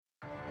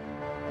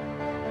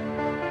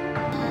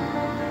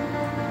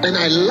And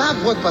I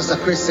love what Pastor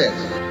Chris said.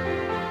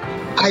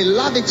 I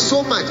love it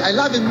so much. I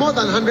love it more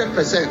than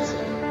 100%.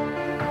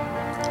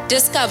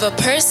 Discover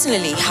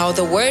personally how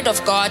the Word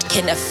of God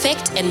can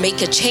affect and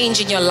make a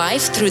change in your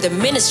life through the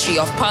ministry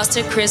of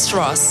Pastor Chris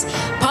Ross.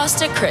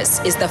 Pastor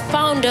Chris is the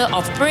founder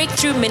of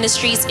Breakthrough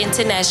Ministries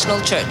International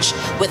Church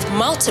with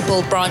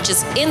multiple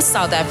branches in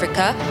South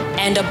Africa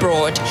and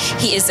abroad.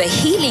 He is a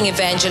healing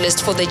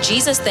evangelist for the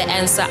Jesus the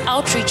Answer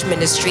Outreach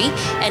Ministry,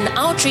 an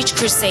outreach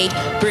crusade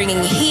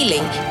bringing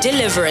healing,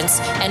 deliverance,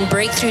 and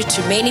breakthrough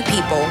to many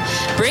people.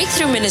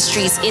 Breakthrough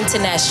Ministries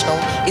International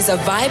is a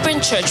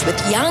vibrant church with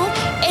young,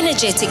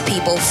 energetic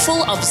people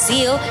full of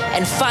zeal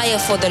and fire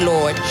for the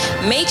Lord.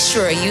 Make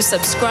sure you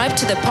subscribe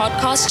to the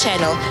podcast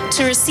channel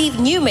to receive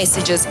new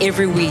messages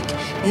every week.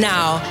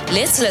 Now,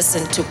 let's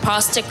listen to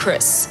Pastor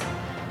Chris.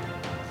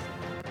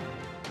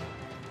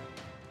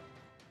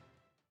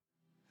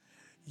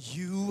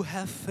 You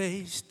have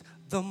faced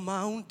the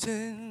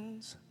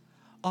mountains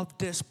of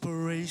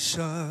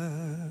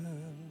desperation.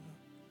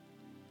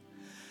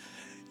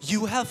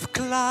 You have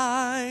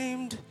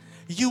climbed,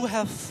 you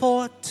have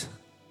fought,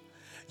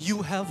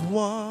 you have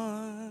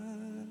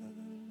won.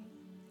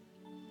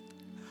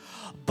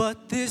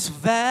 But this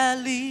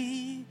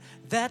valley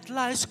that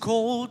lies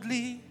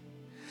coldly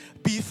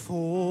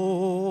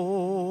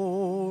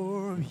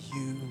before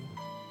you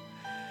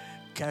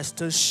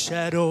cast a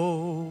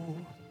shadow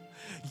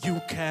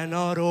you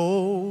cannot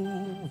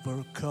overcome.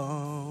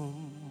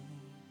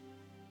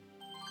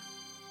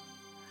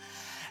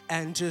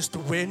 And just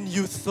when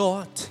you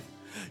thought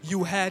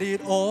you had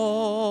it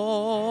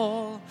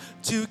all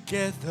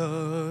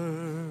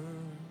together,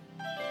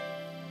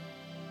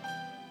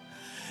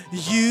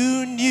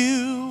 you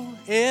knew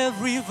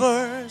every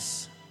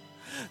verse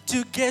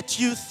to get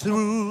you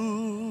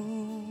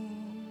through.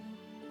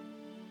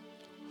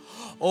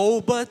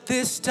 Oh, but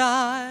this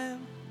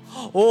time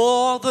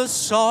all the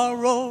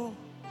sorrow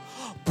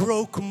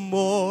broke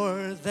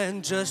more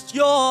than just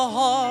your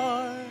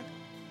heart.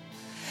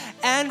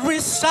 And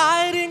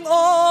reciting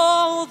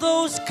all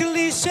those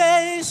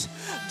cliches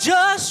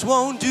just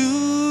won't do.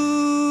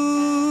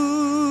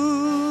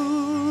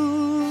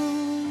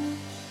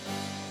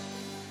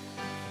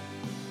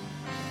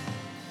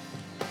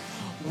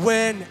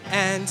 When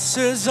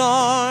answers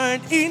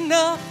aren't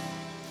enough,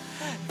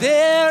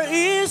 there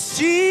is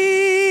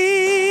Jesus.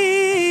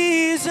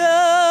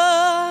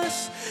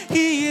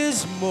 He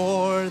is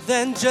more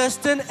than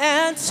just an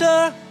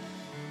answer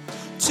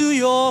to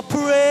your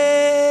prayers.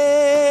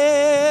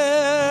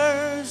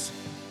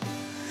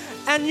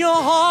 And your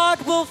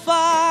heart will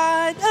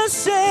find a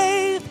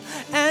safe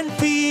and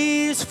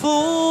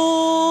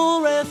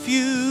peaceful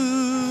refuge.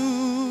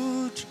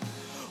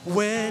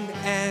 When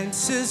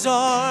answers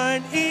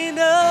aren't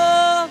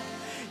enough,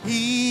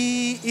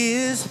 He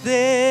is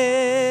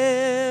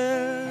there.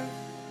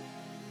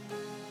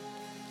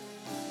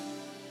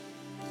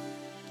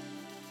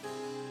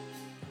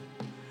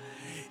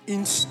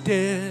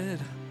 Instead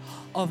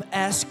of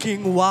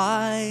asking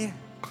why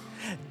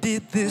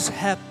did this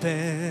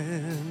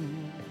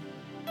happen,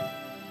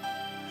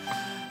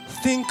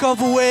 think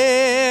of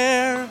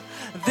where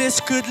this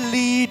could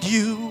lead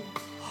you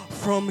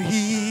from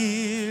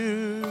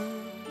here.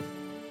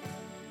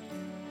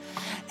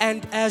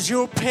 And as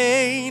your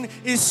pain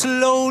is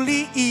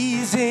slowly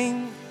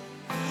easing,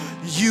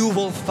 you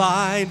will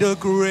find a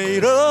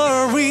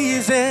greater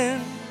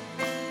reason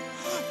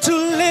to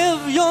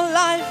live your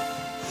life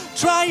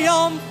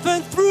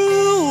triumphant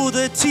through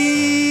the tears.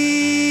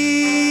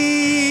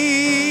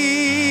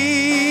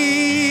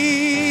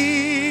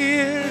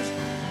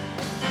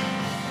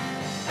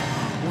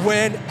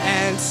 When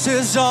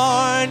answers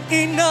aren't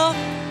enough,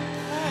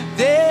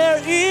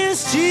 there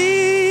is Jesus.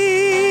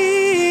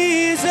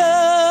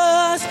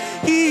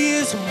 He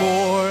is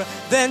more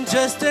than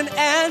just an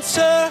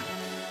answer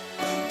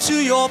to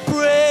your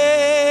prayers.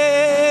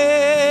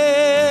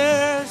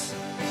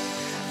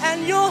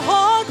 And your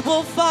heart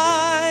will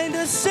find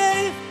a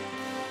safe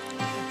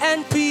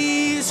and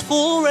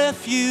peaceful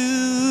refuge.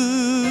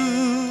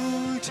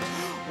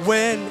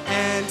 When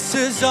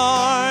answers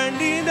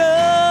aren't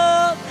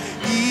enough,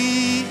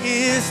 He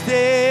is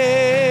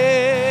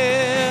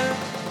there.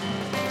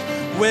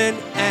 When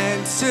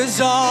answers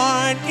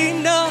aren't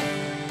enough,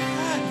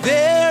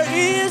 there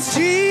is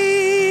Jesus.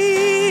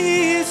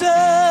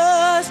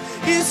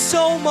 He's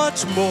so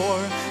much more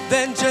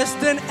than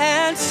just an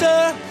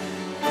answer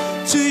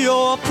to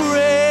your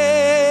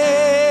prayer.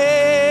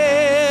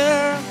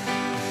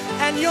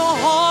 And your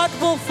heart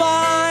will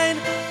find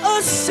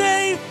a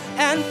safe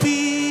and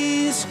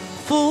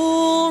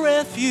peaceful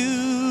refuge.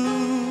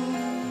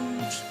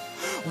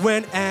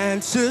 When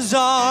answers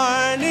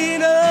aren't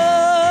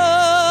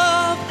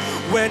enough,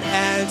 when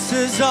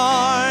answers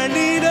aren't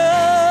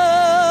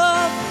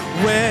enough,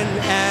 when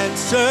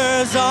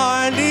answers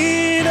aren't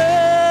enough,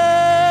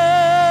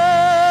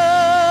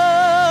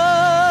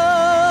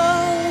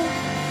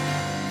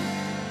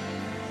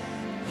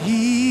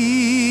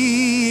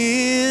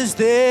 He is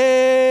there.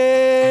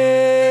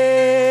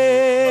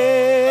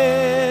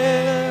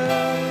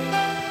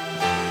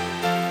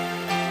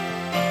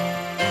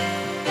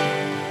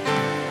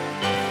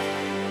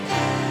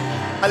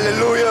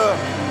 Hallelujah.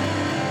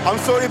 I'm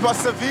sorry,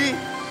 Pastor V.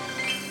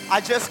 I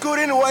just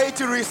couldn't wait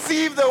to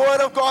receive the word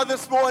of God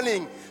this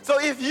morning. So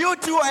if you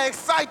too are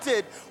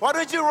excited, why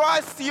don't you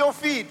rise to your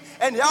feet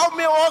and help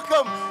me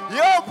welcome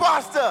your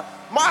pastor,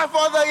 my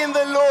father in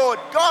the Lord,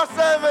 God's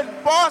servant,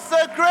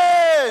 Pastor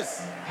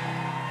Chris.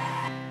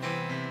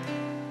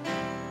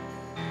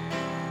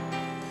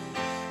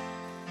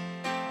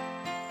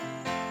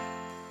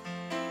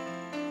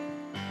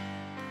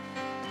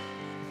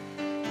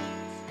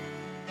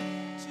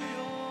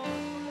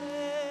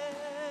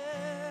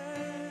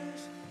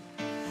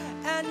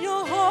 And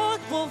your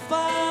heart will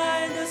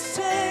find a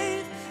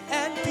safe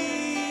and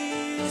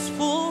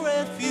peaceful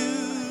refuge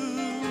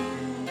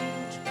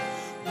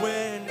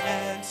when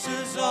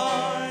answers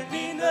aren't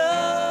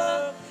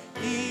enough.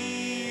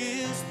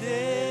 He is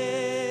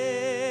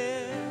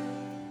there.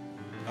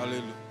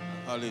 Hallelujah.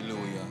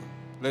 Hallelujah.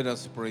 Let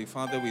us pray.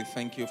 Father, we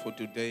thank you for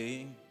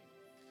today.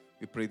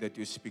 We pray that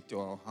you speak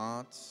to our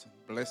hearts.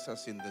 Bless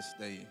us in this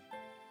day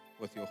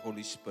with your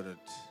Holy Spirit.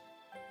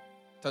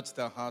 Touch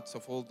the hearts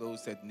of all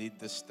those that need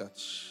this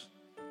touch.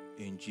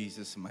 In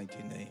Jesus'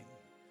 mighty name.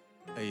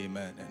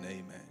 Amen and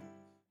amen.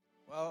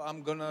 Well,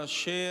 I'm going to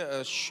share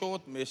a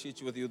short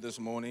message with you this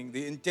morning.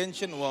 The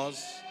intention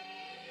was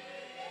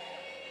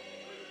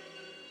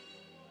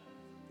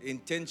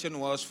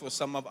for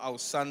some of our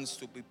sons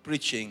to be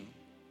preaching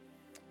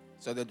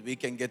so that we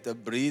can get a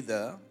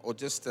breather or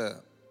just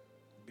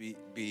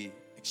be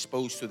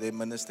exposed to their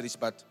ministries.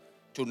 But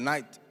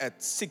tonight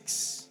at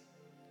 6,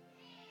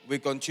 we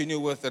continue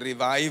with the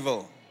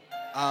revival.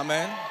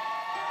 Amen.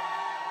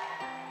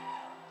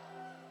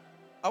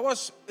 I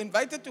was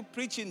invited to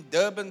preach in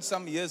Durban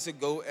some years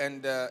ago,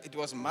 and it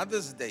was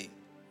Mother's Day.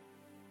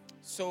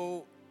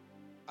 So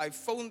I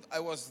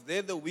was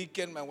there the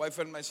weekend. My wife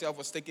and myself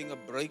was taking a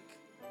break.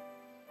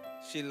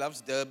 She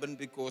loves Durban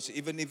because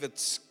even if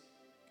it's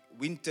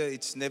winter,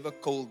 it's never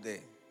cold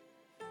there.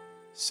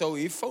 So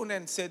he phoned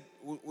and said,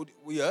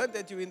 we heard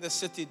that you're in the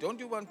city. Don't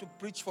you want to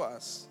preach for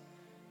us?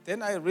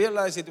 Then I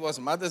realized it was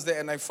Mother's Day,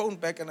 and I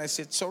phoned back and I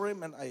said, sorry,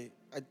 man, I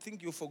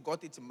think you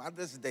forgot it's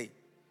Mother's Day,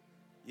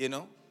 you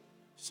know.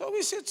 So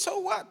he said, so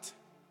what?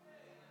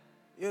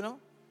 You know.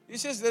 He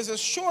says, there's a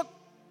short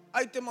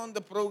item on the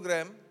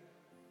program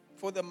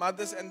for the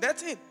mothers, and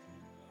that's it.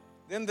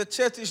 Then the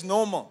church is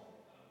normal.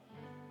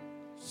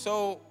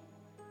 So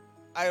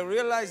I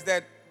realized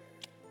that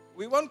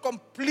we won't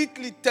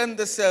completely turn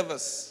the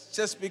service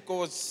just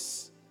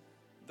because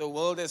the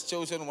world has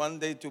chosen one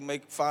day to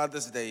make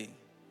Father's Day.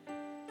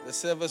 The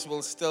service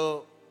will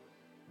still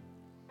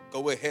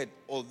go ahead,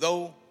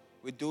 although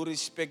we do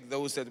respect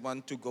those that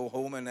want to go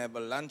home and have a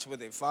lunch with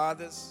their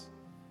fathers.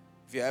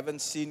 If you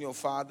haven't seen your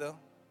father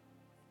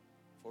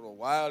for a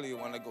while, you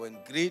want to go and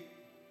greet,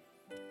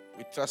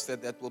 we trust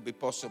that that will be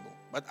possible.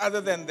 But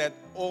other than that,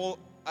 all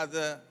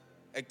other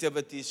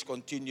activities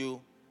continue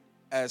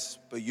as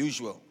per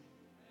usual.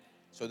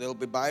 So there will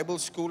be Bible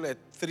school at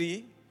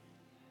 3.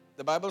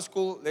 The Bible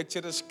school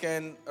lecturers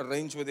can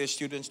arrange with their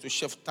students to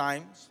shift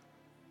times,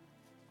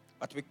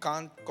 but we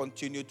can't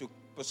continue to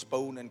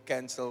postpone and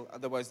cancel.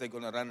 Otherwise, they're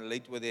going to run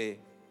late with their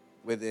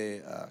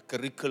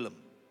curriculum.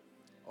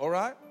 All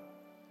right?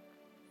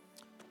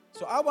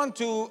 So I want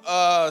to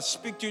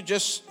speak to you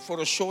just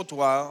for a short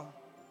while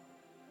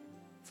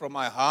from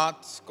my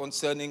heart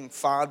concerning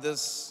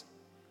fathers,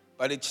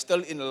 but it's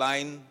still in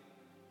line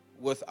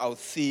with our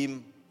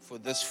theme for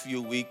this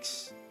few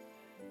weeks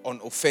on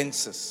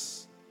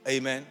offenses.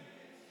 Amen.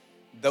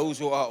 Those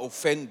who are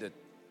offended.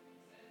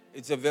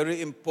 It's a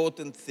very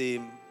important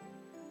theme,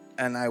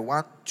 and I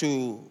want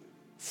to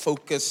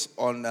focus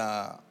on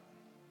a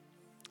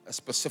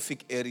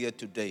specific area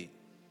today.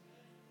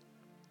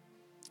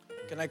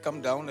 Can I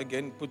come down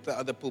again? Put the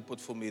other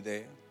pulpit for me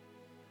there.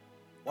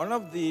 One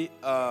of the,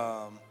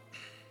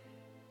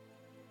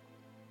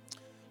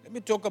 let me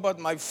talk about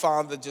my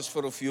father just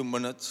for a few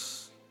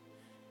minutes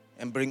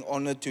and bring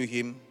honor to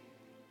him.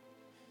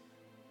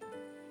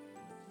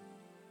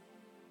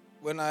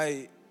 When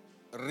I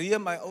rear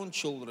my own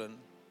children,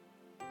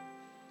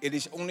 it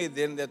is only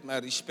then that my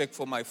respect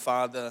for my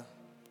father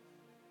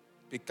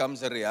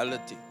becomes a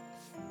reality.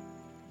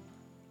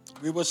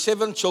 We were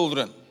 7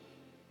 children.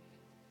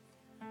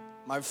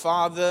 My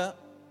father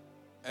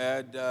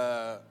had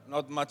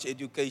not much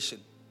education.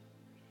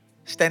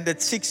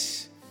 Standard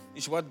 6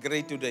 is what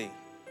grade today?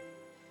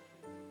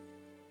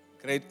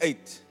 Grade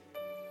 8.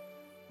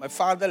 My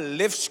father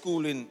left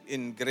school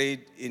in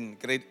grade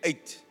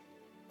 8.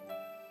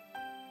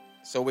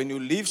 So when you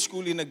leave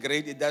school in a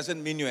grade, it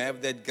doesn't mean you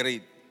have that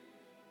grade.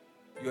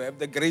 You have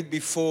the grade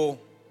before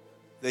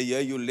the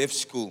year you left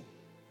school.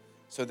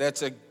 So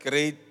that's a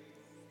grade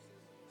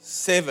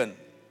 7.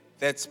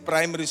 That's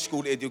primary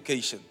school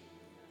education.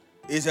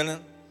 Isn't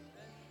it?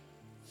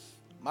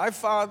 My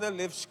father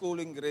left school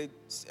in grade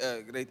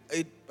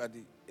 8, but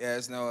he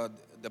has now a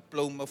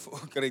diploma for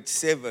grade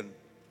 7.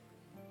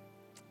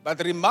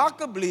 But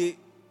remarkably,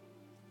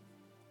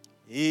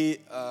 he,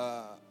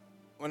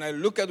 when I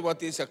look at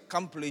what he's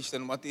accomplished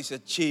and what he's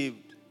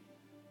achieved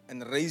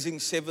in raising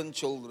 7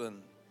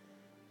 children,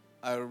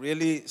 I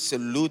really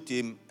salute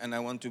him, and I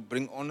want to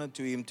bring honor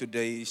to him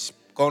today. He's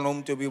gone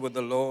home to be with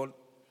the Lord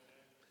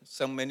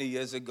so many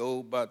years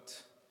ago, but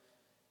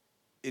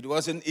it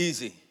wasn't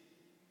easy.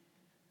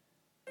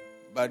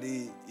 But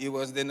he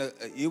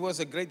was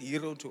a great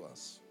hero to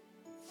us.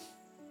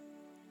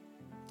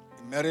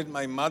 He married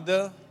my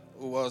mother,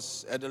 who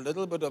had a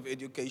little bit of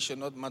education,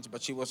 not much,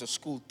 but she was a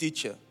school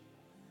teacher.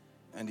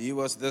 And he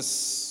was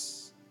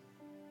this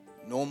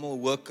normal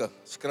worker,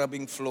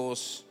 scrubbing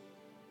floors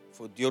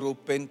for Duro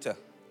Penta,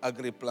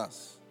 Agri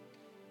Plus.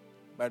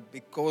 But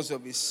because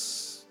of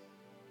his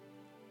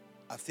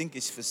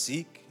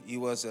physique, he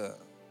was a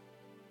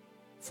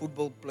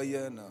football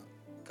player and a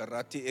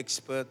karate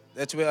expert.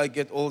 That's where I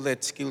get all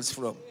that skills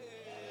from.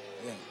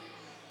 Yeah.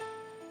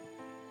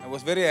 I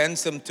was very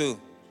handsome too.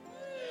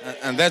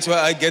 And that's where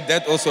I get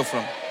that also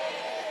from.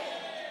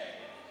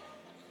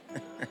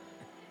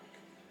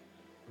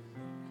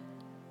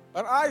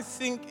 But I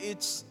think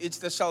it's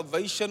the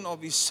salvation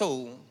of his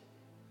soul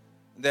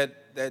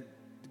that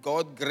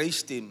God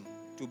graced him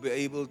to be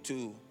able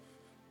to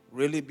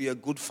really be a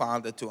good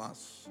father to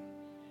us.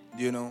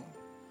 You know?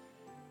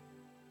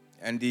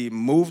 And he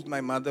moved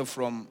my mother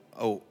from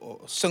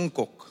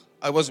Sinkok.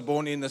 I was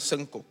born in a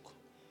Sinkok.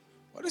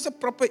 What is a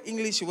proper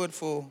English word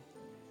for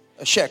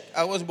a shack?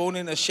 I was born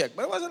in a shack,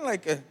 but it wasn't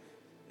like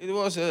it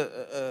was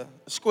a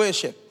square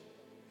shack.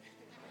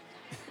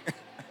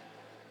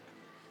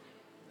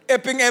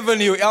 Epping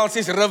Avenue,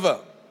 Elsie's River.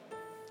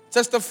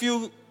 Just a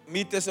few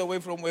meters away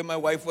from where my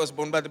wife was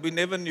born, but we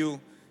never knew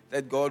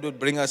that God would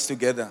bring us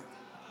together.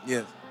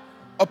 Yes.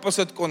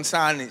 Opposite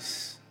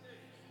Consanis.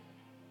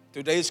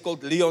 Today it's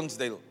called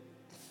Leonsdale.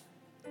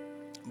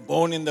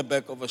 Born in the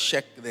back of a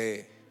shack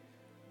there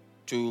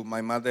to my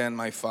mother and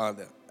my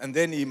father. And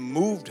then he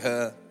moved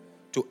her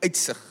to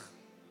Eitzig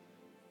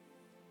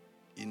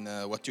in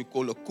what you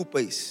call a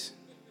coupees.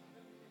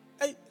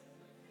 Hey.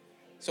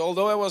 So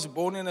although I was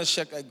born in a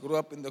shack, I grew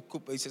up in the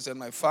coupees. And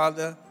my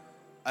father,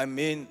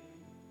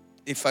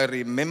 if I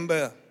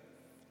remember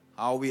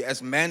how we,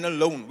 as man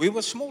alone, we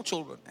were small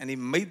children, and he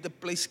made the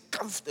place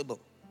comfortable.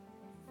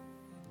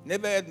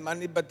 Never had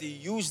money, but he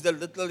used the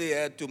little he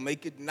had to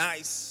make it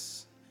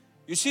nice.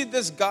 You see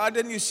this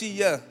garden you see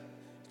here,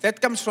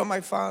 that comes from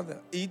my father.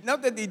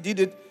 Not that he did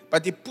it,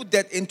 but he put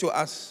that into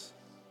us.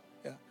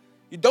 Yeah.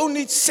 You don't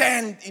need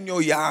sand in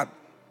your yard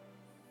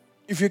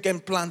if you can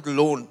plant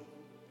lawn.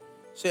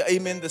 Say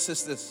amen, the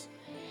sisters.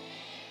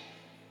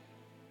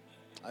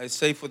 I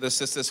say for the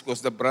sisters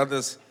because the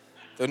brothers,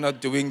 they're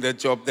not doing the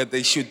job that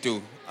they should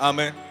do.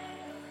 Amen.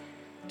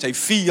 Say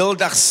heel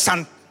dag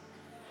sand.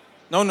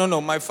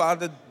 No. My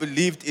father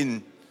believed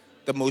in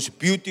the most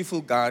beautiful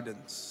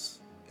gardens.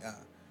 Yeah.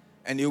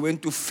 And he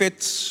went to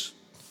fetch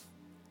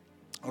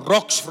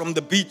rocks from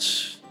the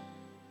beach.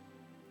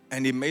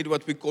 And he made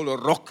what we call a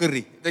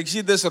rockery. Like, see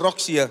this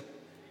rocks here?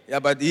 Yeah,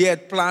 but he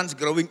had plants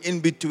growing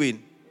in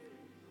between.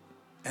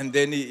 And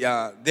then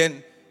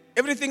then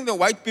everything the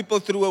white people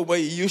threw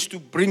away, he used to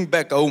bring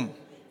back home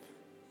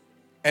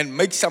and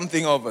make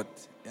something of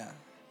it. Yeah.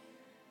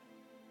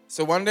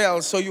 So one day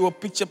I'll show you a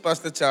picture,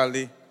 Pastor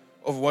Charlie,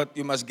 of what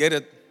you must get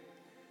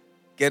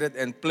it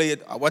and play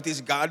it. What his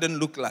garden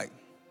looked like.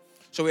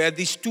 So we had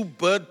these two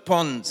bird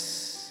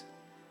ponds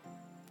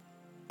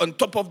on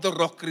top of the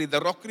rockery. The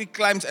rockery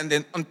climbs, and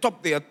then on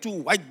top there are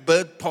two white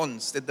bird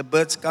ponds that the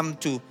birds come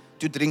to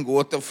drink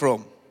water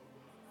from.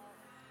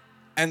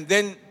 And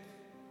then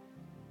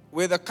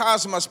where the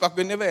cars must park,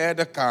 we never had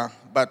a car,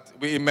 but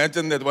we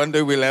imagined that one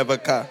day we'll have a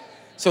car.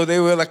 So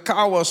there where the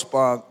car was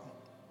parked,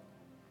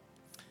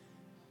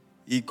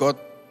 he got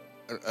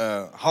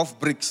half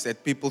bricks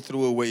that people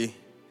threw away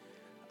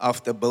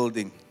after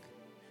building.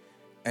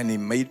 And he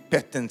made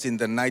patterns in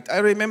the night. I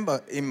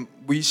remember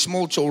we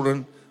small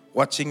children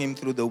watching him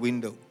through the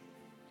window,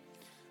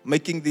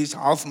 making these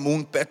half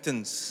moon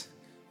patterns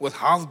with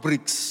half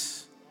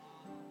bricks,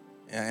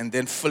 and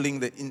then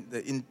filling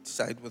the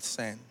inside with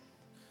sand.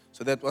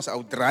 So that was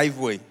our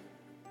driveway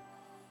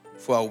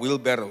for our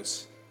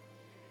wheelbarrows,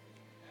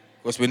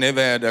 because we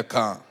never had a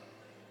car.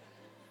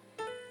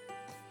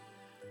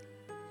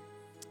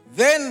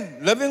 Then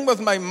living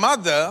with my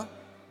mother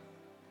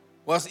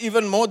was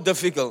even more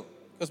difficult,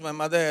 because my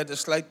mother had a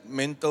slight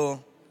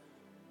mental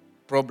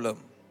problem,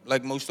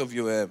 like most of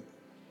you have.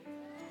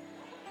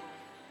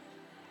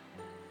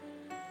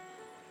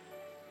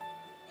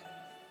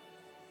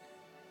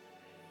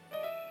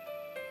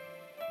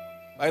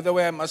 By the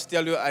way, I must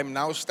tell you, I'm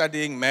now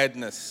studying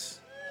madness.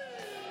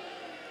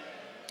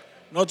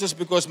 Not just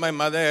because my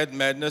mother had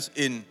madness.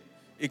 In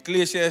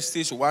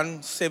Ecclesiastes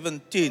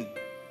 1:17.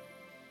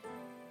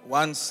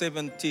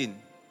 1:17.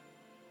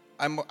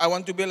 I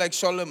want to be like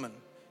Solomon.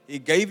 He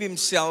gave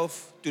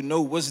himself to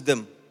know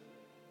wisdom,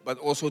 but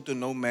also to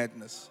know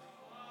madness.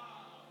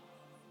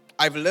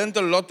 I've learned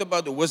a lot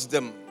about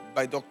wisdom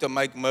by Dr.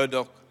 Mike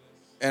Murdoch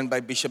and by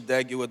Bishop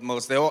Dag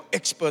Heward-Mills. They're all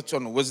experts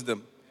on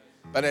wisdom.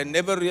 But I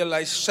never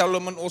realized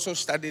Solomon also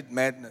studied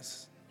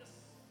madness.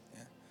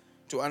 Yeah.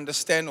 To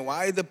understand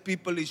why the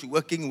people he's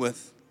working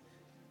with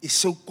is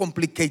so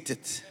complicated.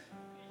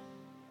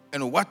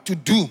 And what to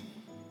do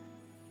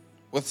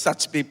with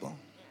such people.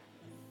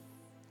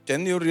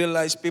 Can you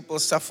realize people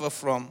suffer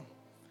from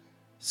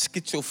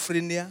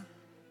schizophrenia,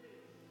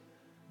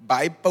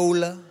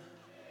 bipolar,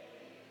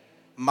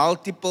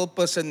 multiple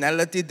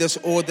personality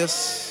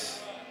disorders,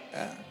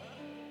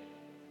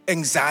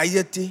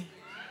 anxiety?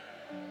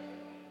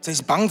 Sy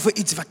is bang vir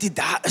iets wat nie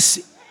daar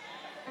is.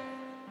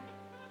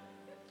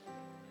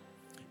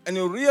 And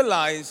you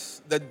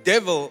realize the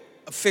devil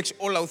affects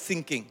all our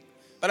thinking.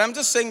 But I'm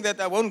just saying that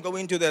I won't go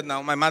into that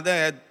now. My mother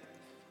had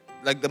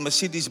like the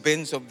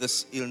Mercedes-Benz of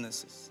these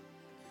illnesses.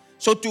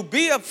 So to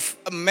be a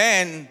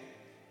man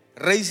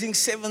raising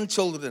 7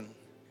 children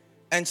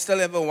and still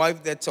have a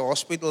wife that's a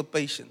hospital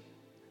patient,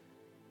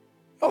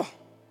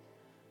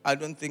 I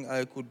don't think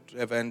I could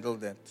have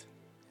handled that.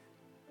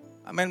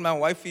 I mean, my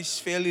wife is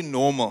fairly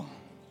normal.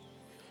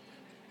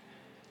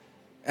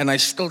 And I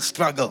still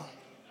struggle.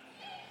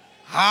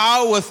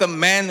 How with a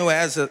man who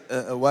has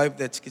a wife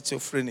that's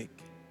schizophrenic?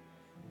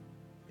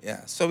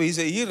 Yeah, so he's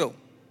a hero.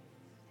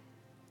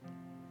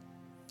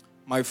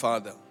 My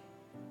father.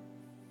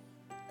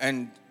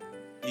 And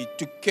he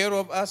took care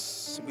of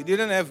us. We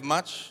didn't have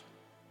much.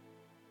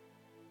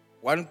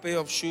 1 pair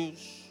of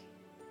shoes.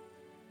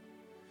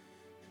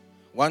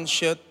 1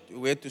 shirt we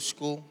wear to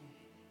school.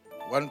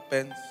 1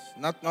 pants.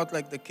 Not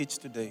like the kids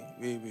today.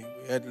 We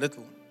had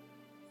little.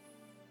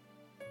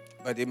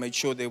 But he made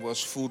sure there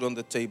was food on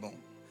the table.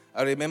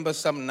 I remember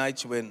some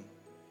nights when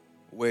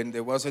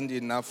there wasn't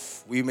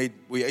enough, we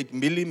ate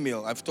millie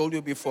meal. I've told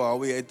you before how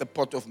we ate a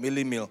pot of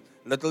millie meal.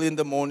 Little in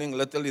the morning,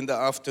 little in the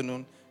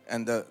afternoon,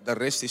 and the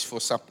rest is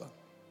for supper.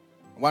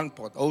 1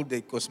 pot, all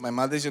day, because my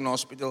mother's in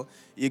hospital,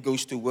 he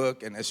goes to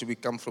work, and as we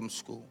come from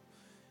school.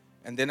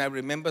 And then I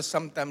remember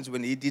sometimes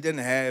when he didn't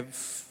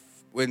have,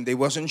 when they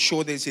wasn't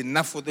sure there's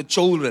enough for the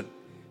children,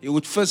 he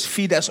would first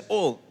feed us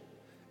all,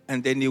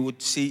 and then he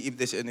would see if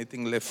there's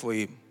anything left for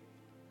him.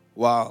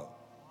 Wow.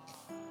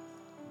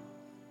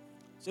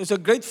 So he's a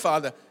great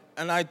father.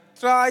 And I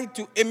try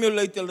to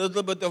emulate a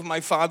little bit of my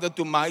father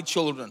to my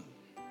children.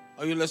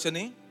 Are you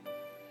listening?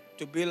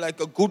 To be like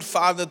a good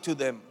father to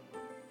them.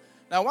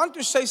 Now I want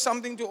to say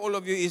something to all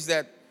of you is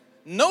that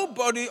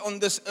nobody on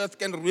this earth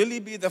can really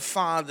be the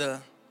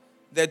father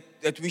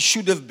that we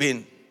should have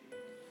been.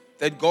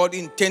 That God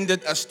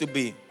intended us to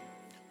be.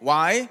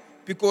 Why?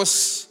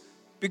 Because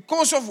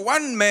of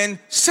one man,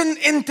 sin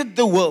entered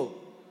the world.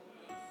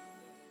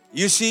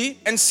 You see?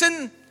 And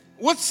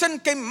with sin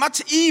came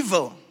much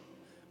evil,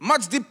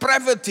 much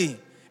depravity.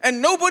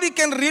 And nobody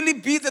can really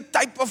be the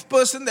type of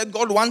person that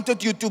God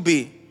wanted you to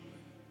be.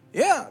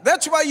 Yeah,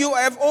 that's why you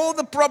have all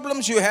the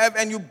problems you have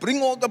and you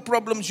bring all the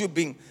problems you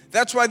bring.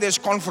 That's why there's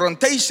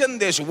confrontation,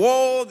 there's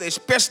war, there's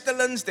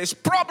pestilence, there's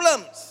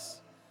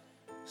problems.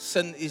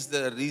 Sin is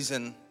the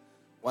reason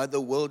why the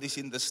world is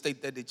in the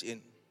state that it's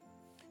in.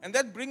 And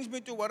that brings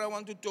me to what I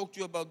want to talk to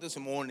you about this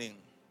morning.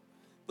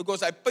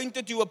 Because I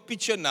painted you a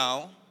picture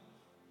now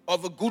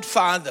of a good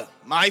father,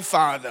 my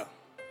father.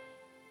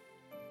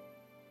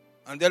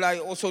 And then I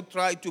also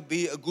try to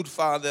be a good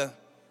father.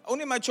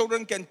 Only my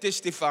children can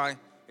testify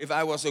if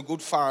I was a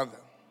good father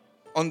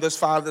on this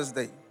Father's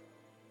Day.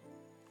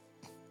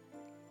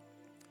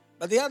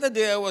 But the other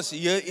day I was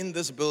here in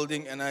this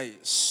building and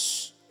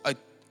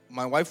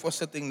my wife was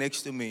sitting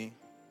next to me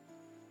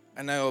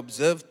and I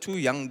observed 2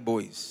 young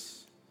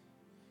boys.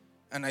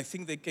 And I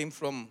think they came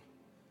from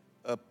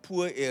a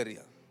poor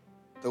area,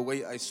 the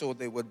way I saw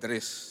they were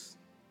dressed.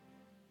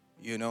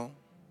 You know,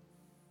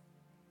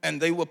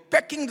 and they were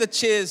packing the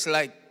chairs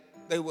like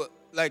they were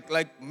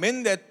like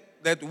men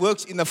that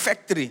works in a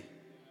factory.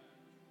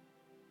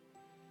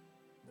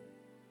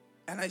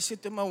 And I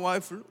said to my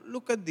wife,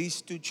 look at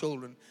these 2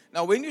 children.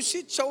 Now, when you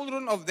see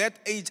children of that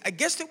age, I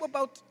guess they were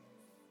about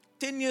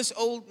 10 years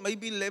old,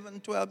 maybe 11,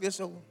 12 years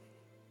old,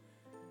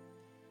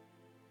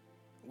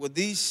 with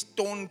these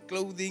torn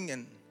clothing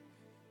and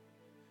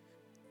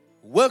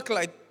work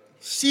like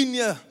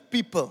senior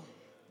people.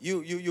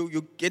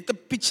 You get the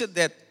picture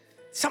that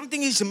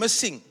something is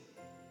missing.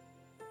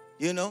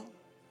 You know,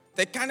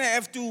 they kind of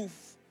have to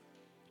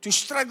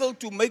struggle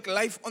to make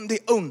life on their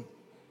own.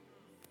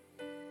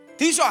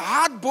 These are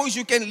hard boys.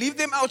 You can leave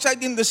them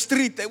outside in the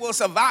street. They will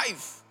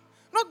survive.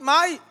 Not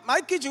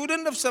my kids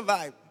wouldn't have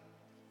survived.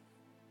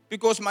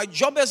 Because my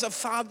job as a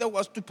father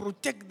was to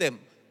protect them.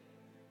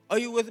 Are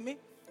you with me?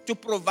 To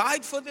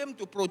provide for them,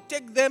 to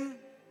protect them,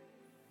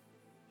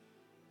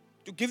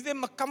 to give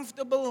them a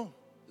comfortable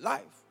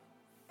life.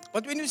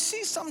 But when you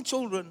see some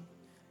children,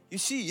 you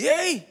see,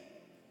 hey,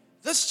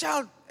 this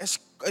child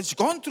has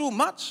gone through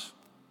much.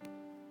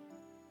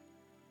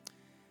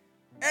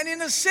 And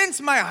in a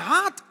sense, my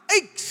heart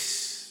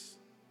aches.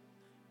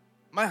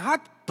 My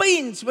heart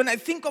pains when I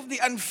think of the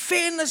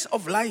unfairness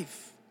of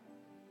life.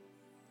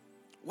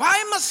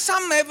 Why must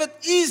some have it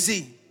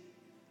easy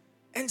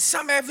and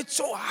some have it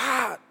so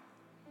hard?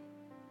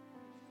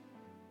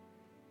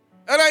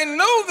 And I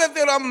know that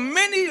there are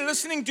many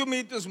listening to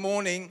me this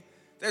morning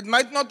that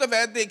might not have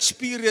had the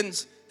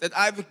experience that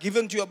I've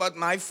given to you about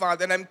my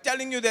father. And I'm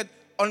telling you that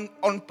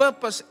on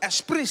purpose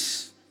as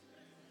priests.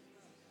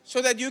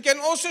 So that you can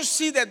also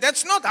see that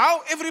that's not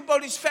how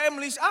everybody's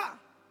families are.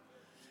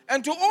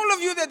 And to all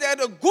of you that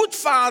had a good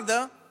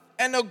father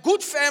and a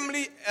good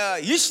family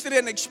history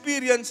and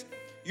experience,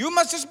 you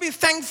must just be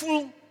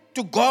thankful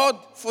to God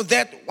for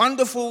that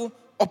wonderful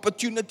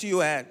opportunity you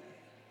had.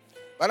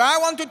 But I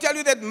want to tell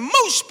you that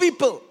most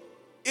people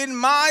in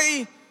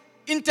my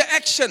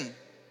interaction,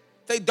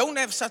 they don't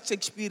have such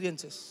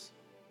experiences.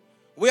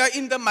 We are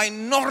in the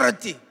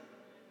minority.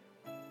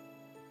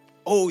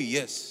 Oh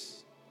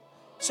yes.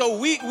 So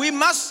we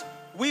must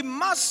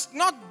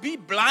not be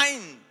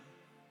blind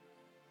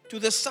to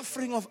the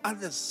suffering of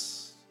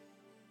others.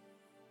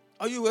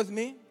 Are you with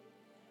me?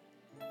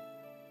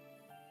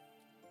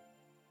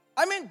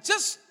 I mean,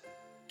 just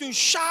to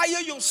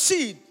shire your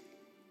seed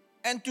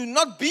and to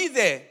not be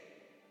there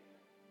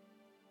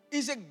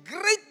is a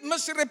great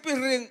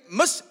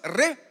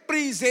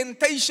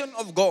misrepresentation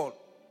of God.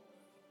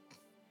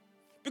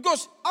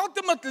 Because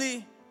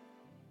ultimately,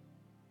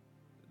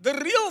 the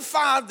real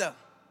father,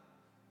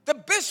 the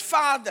best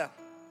father,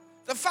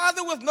 the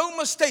father with no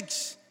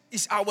mistakes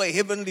is our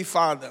heavenly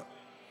Father.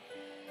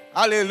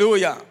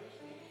 Hallelujah.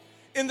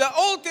 In the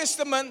Old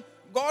Testament,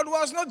 God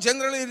was not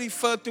generally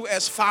referred to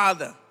as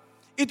Father.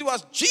 It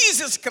was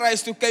Jesus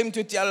Christ who came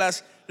to tell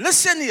us,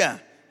 listen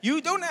here,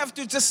 you don't have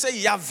to just say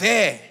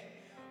Yahweh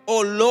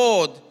or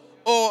Lord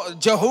or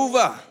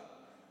Jehovah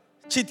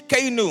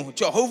Chitkenu,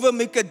 Jehovah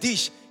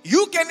Mekadesh.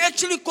 You can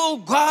actually call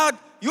God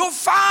your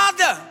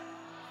Father.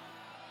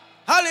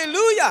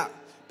 Hallelujah.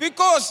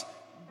 Because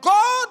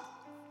God,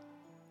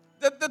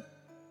 the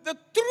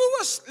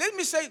truest, let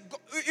me say,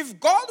 if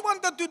God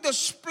wanted to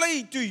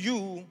display to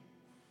you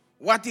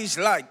what He's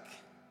like,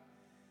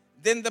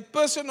 then the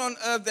person on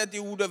earth that He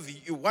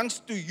wants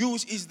to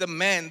use is the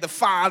man, the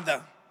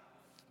father,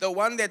 the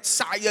one that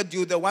sired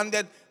you, the one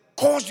that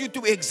caused you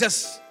to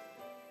exist.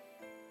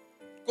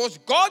 Because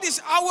God is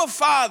our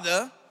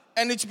Father,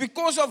 and it's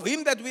because of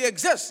Him that we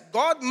exist.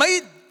 God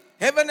made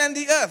heaven and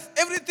the earth.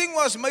 Everything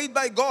was made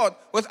by God.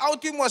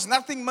 Without Him was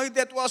nothing made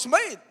that was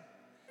made.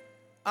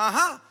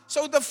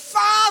 So the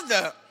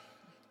father,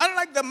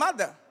 unlike the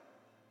mother,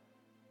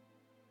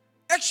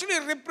 actually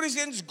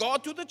represents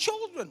God to the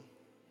children.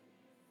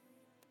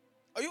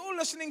 Are you all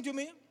listening to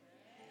me?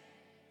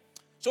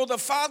 So the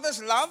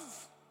father's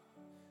love,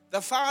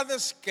 the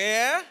father's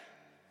care,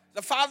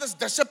 the father's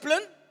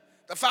discipline,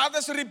 the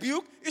father's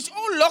rebuke is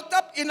all locked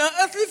up in an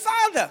earthly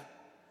father.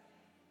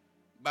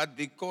 But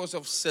because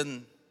of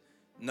sin,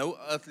 no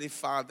earthly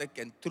father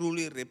can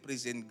truly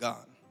represent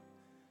God.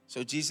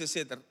 So Jesus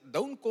said,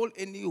 don't call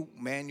any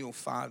man your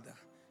father,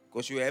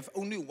 because you have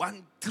only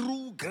one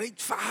true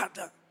great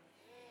Father.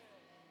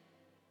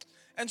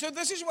 And so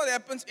this is what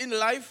happens in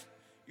life.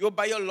 Your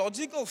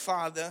biological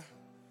father,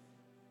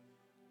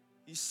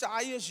 he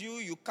sires you,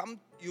 you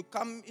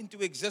come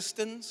into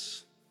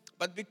existence,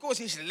 but because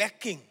he's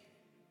lacking,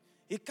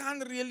 he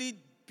can't really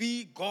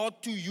be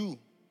God to you.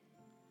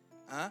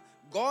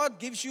 God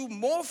gives you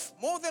more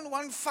than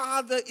one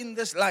father in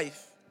this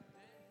life.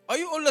 Are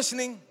you all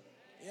listening?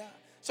 Yeah.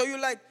 So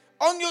you're like,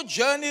 on your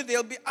journey,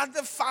 there'll be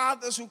other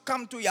fathers who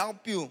come to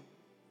help you.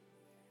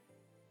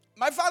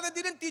 My father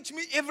didn't teach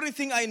me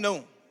everything I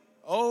know.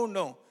 Oh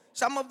no.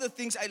 Some of the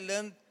things I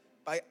learned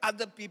by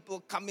other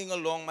people coming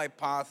along my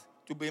path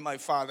to be my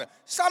father.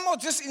 Some are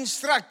just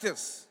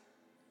instructors.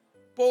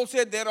 Paul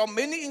said there are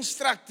many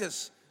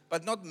instructors,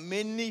 but not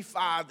many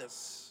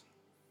fathers.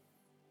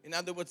 In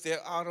other words,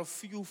 there are a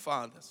few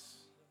fathers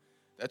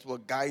that will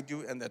guide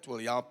you and that will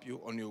help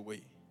you on your way.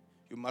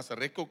 You must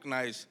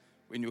recognize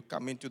when you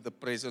come into the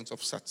presence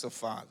of such a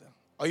father.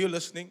 Are you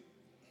listening?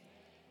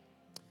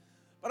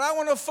 But I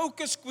want to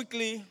focus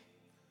quickly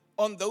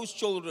on those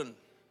children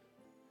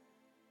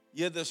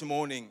here this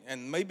morning.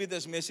 And maybe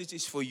this message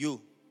is for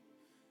you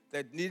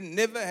that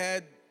never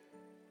had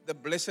the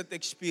blessed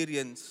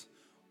experience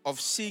of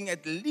seeing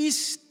at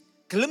least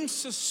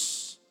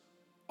glimpses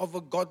of a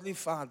godly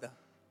father.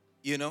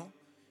 You know,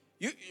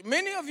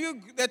 many of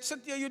you that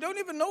sit here, you don't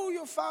even know who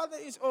your father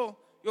is. Oh,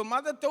 your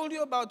mother told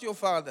you about your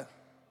father.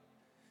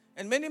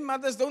 And many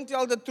mothers don't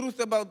tell the truth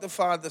about the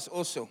fathers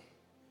also.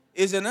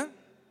 Isn't it?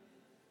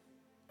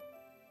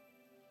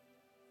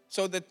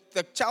 So the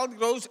child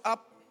grows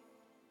up.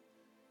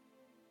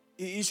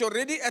 He's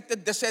already at a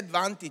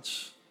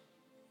disadvantage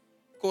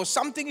because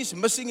something is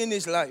missing in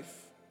his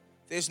life.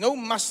 There's no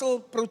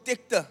muscle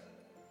protector.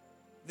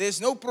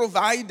 There's no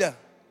provider.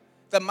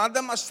 The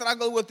mother must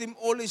struggle with him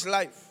all his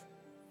life.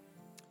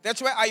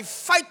 That's why I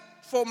fight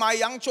for my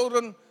young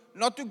children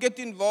not to get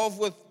involved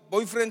with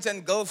boyfriends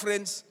and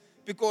girlfriends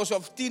because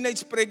of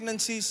teenage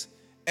pregnancies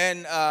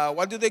and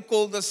what do they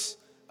call this?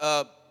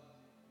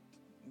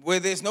 Where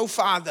there's no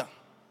father.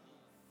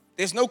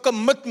 There's no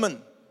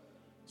commitment.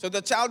 So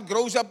the child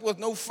grows up with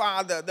no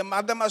father. The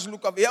mother must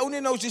look up. He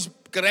only knows his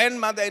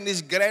grandmother and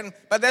his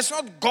but that's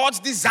not God's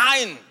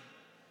design.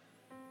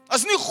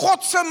 That's not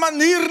God's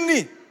manier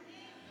nie.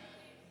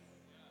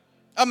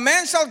 A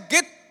man shall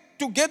get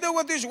together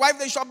with his wife.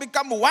 They shall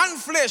become one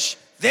flesh.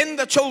 Then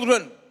the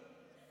children.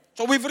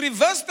 So we've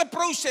reversed the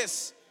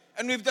process.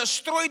 And we've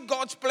destroyed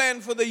God's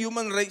plan for the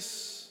human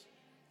race.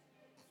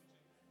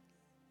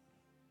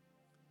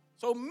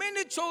 So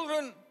many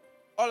children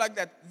or like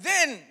that.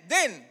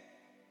 Then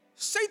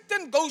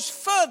Satan goes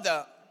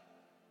further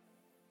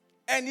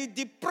and he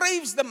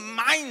depraves the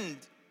mind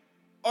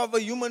of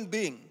a human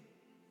being.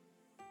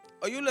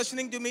 Are you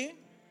listening to me?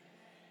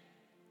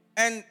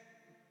 And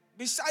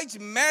besides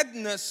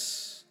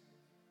madness,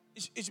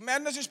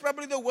 madness is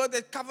probably the word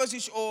that covers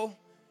it all.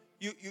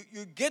 You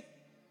get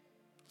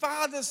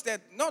fathers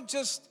that not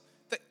just,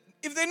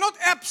 if they're not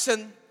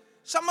absent,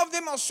 some of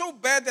them are so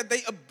bad that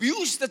they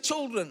abuse the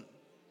children.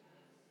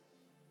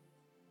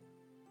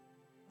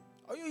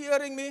 Are you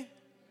hearing me?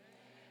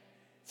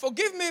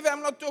 Forgive me if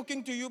I'm not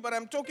talking to you, but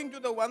I'm talking to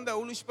the one the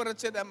Holy Spirit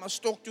said I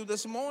must talk to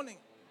this morning.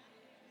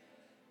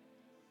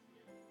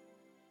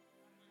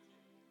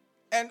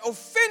 And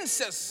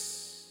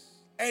offenses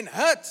and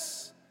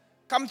hurts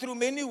come through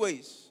many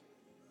ways.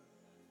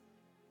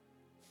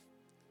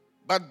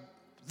 But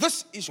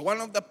this is one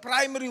of the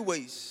primary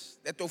ways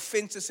that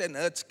offenses and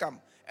hurts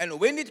come. And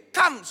when it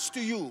comes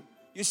to you,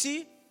 you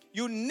see,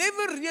 you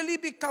never really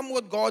become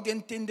what God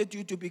intended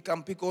you to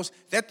become, because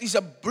that is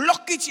a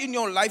blockage in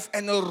your life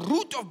and a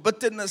root of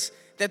bitterness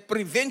that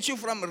prevents you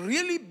from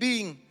really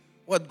being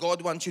what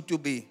God wants you to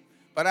be.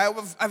 But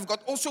I've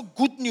got also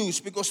good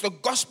news, because the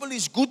gospel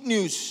is good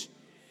news.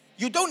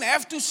 You don't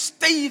have to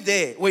stay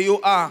there where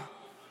you are.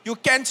 You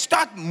can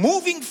start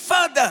moving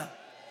further.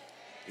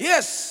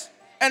 Yes.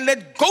 And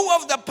let go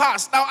of the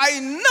past. Now, I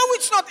know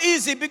it's not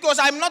easy, because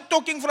I'm not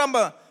talking from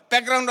a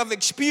background of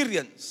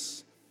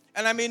experience.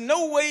 And I'm in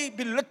no way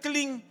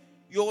belittling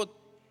your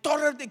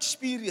torrid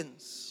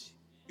experience,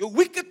 your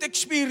wicked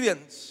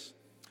experience.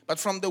 But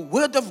from the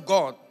Word of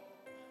God,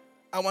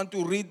 I want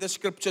to read the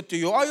scripture to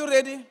you. Are you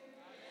ready?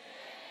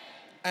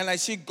 And I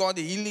see God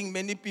healing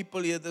many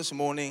people here this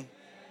morning,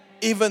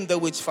 even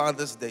though it's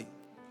Father's Day.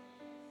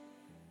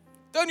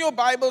 Turn your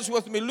Bibles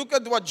with me. Look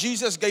at what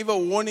Jesus gave a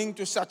warning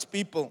to such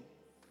people.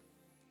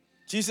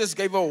 Jesus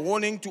gave a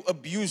warning to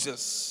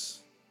abusers.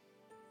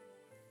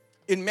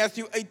 In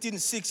Matthew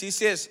 18:6, he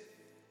says,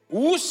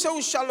 "Whoso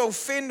shall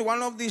offend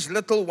one of these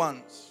little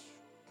ones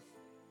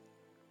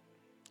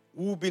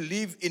who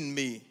believe in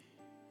me,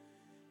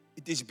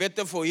 it is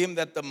better for him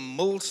that the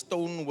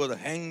millstone will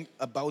hang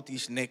about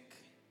his neck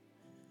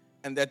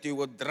and that he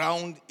will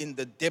drown in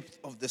the depth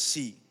of the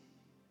sea.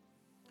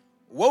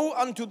 Woe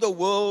unto the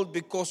world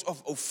because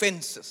of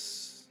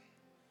offenses,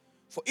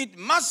 for it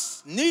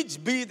must needs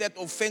be that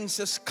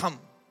offenses come.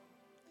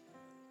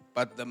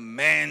 But the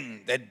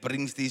man that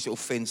brings these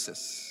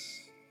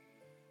offenses,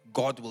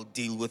 God will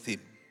deal with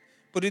him."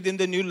 Put it in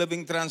the New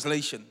Living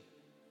Translation.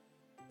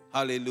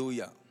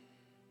 Hallelujah.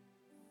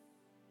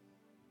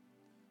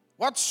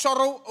 What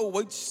sorrow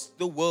awaits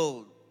the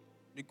world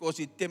because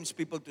it tempts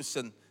people to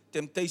sin.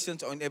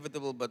 Temptations are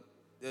inevitable, but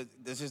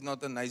this is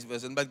not a nice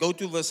version. But go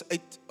to verse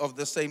 8 of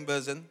the same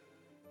version.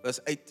 Verse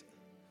 8.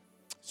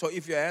 So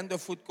if your hand or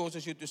foot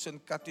causes you to sin,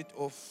 cut it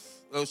off.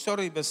 Oh,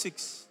 sorry, verse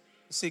 6.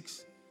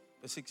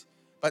 Verse 6.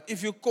 But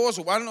if you cause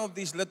one of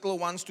these little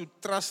ones to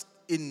trust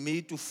in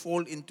me to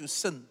fall into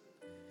sin,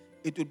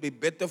 it would be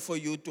better for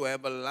you to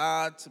have a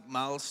large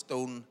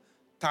millstone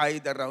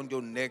tied around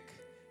your neck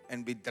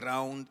and be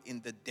drowned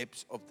in the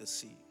depths of the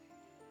sea.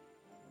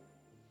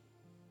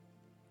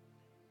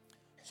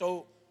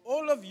 So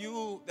all of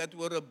you that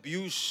were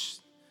abused,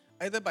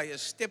 either by a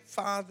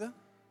stepfather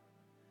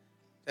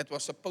that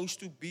was supposed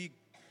to be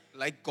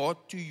like God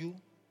to you,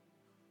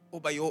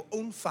 or by your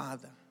own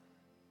father,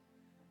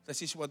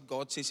 this is what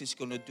God says He's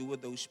going to do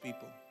with those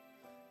people.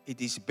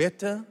 It is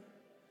better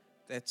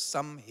that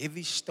some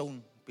heavy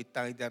stone be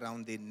tied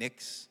around their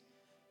necks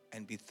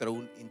and be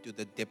thrown into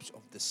the depths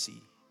of the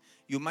sea.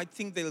 You might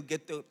think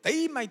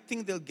they might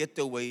think they'll get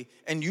away,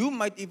 and you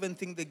might even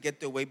think they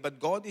get away, but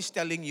God is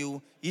telling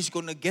you He's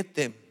going to get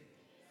them.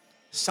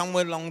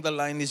 Somewhere along the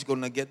line, He's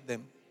going to get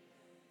them.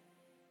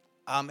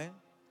 Amen.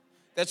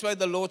 That's why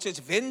the Lord says,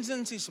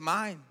 vengeance is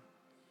mine.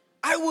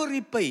 I will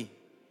repay.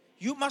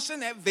 You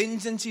mustn't have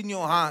vengeance in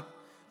your heart.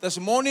 This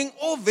morning,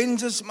 all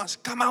vengeance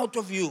must come out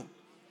of you.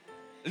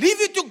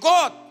 Leave it to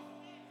God.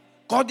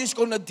 God is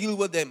going to deal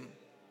with them.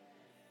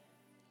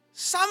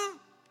 Some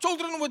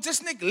children were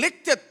just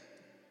neglected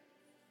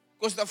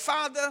because the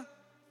father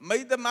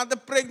made the mother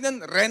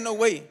pregnant, ran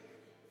away.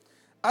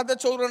 Other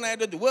children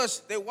had it worse.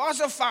 There was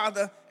a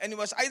father, and he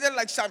was either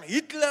like some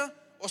Hitler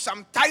or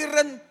some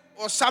tyrant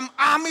or some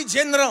army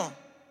general.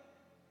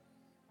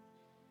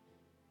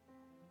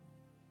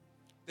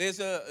 There's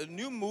a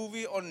new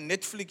movie on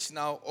Netflix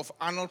now of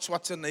Arnold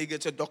Schwarzenegger.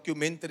 It's a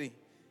documentary.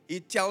 He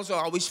tells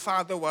how his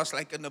father was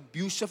like an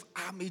abusive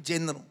army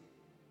general.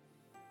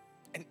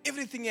 And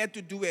everything he had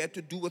to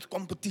do with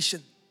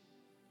competition.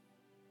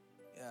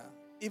 Yeah.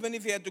 Even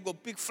if he had to go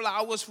pick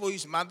flowers for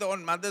his mother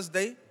on Mother's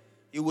Day,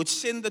 he would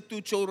send the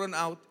two children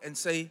out and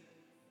say,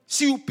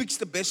 see who picks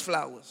the best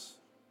flowers.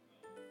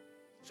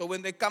 So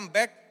when they come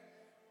back,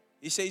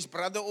 he says his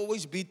brother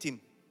always beat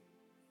him.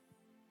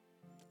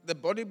 The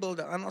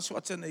bodybuilder, Arnold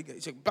Schwarzenegger.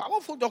 It's a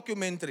powerful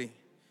documentary.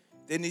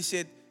 Then he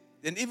said,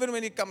 then even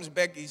when he comes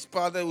back, his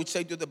father would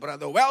say to the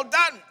brother, well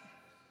done.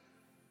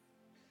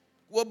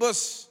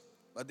 Wobus.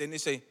 But then he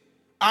say,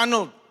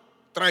 Arnold,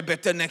 try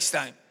better next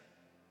time.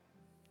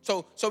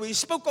 So he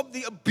spoke of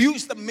the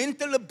abuse, the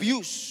mental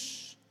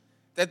abuse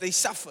that they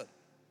suffered.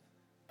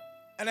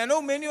 And I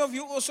know many of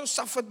you also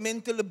suffered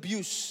mental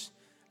abuse.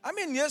 I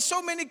mean, there's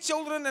so many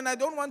children, and I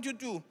don't want you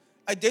to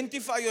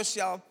identify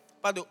yourself,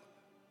 but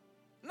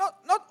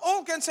not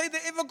all can say they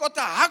ever got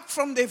a hug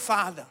from their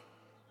father.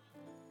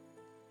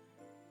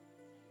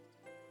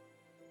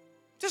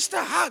 Just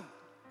a hug.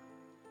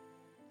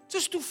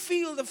 Just to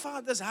feel the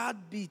father's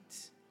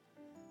heartbeat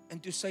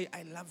and to say,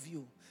 I love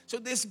you. So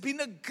there's been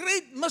a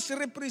great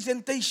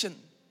misrepresentation.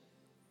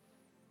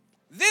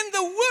 Then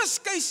the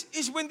worst case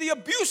is when the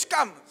abuse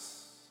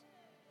comes.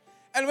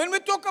 And when we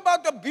talk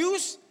about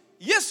abuse,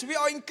 yes, we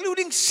are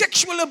including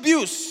sexual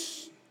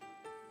abuse.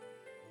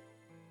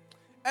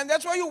 And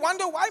that's why you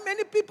wonder why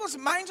many people's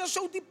minds are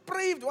so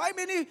depraved.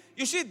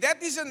 You see,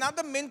 that is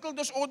another mental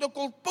disorder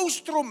called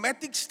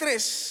post-traumatic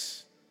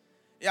stress.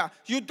 Yeah,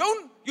 you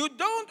don't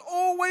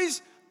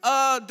always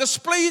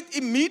display it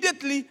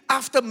immediately.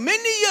 After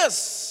many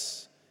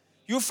years,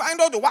 you find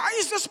out, why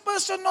is this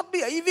person not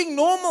behaving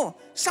normal?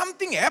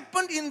 Something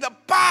happened in the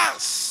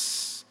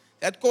past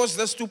that caused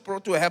this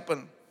to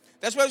happen.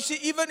 That's why you see,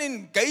 even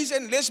in gays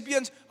and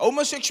lesbians,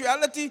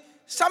 homosexuality,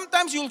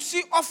 sometimes you'll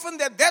see often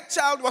that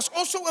child was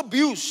also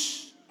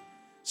abused.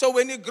 So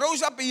when he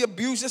grows up, he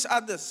abuses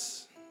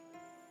others.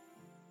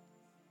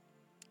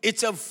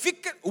 It's a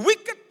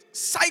wicked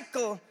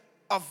cycle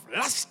of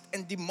lust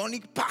and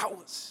demonic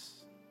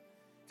powers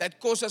that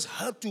causes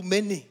hurt to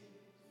many.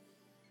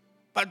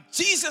 But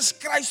Jesus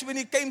Christ, when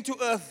he came to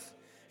earth,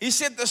 he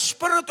said, the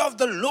Spirit of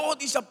the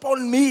Lord is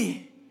upon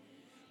me,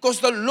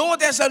 because the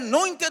Lord has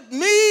anointed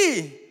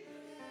me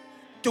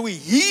to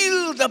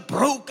heal the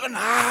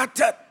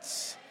brokenhearted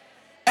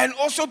and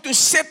also to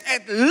set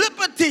at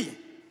liberty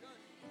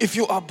if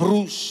you are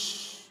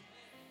bruised.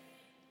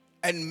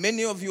 And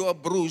many of you are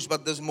bruised,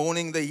 but this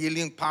morning the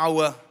healing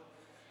power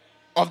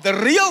of the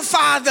real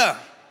Father,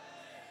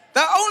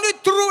 the only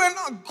true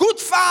and good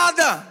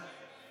Father,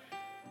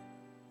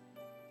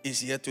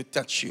 is here to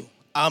touch you.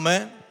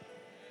 Amen.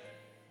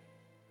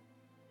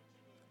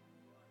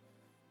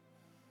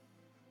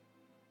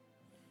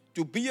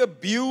 To be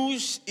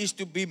abused is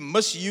to be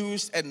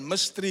misused and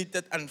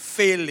mistreated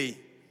unfairly.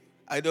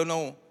 I don't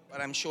know, but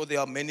I'm sure there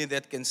are many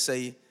that can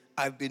say,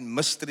 I've been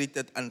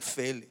mistreated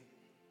unfairly.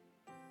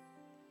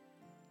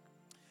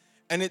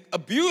 And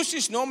abuse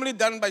is normally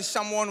done by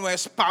someone who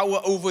has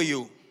power over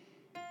you.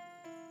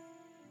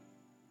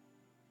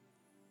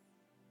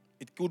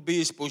 It could be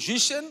his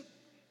position,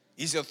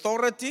 his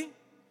authority,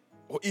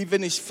 or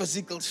even his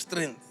physical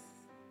strength.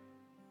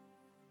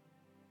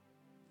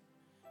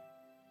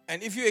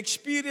 And if you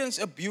experience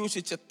abuse,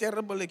 it's a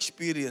terrible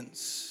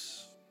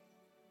experience.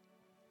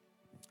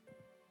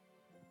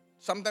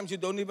 Sometimes you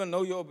don't even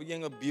know you're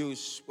being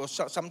abused. Well,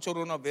 some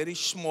children are very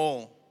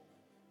small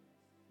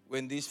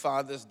when these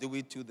fathers do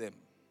it to them.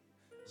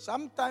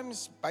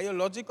 Sometimes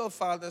biological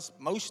fathers,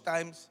 most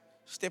times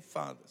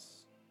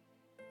stepfathers.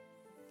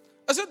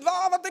 Is dit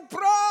waar wat ek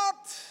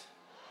praat?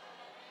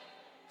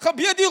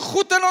 Gebeur die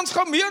goed in ons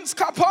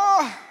gemeenskap?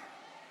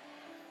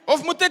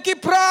 Of moet ek nie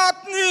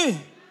praat nie?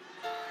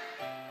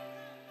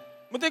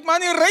 Moet ek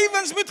maar nie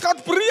Ravens met gaan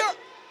preek?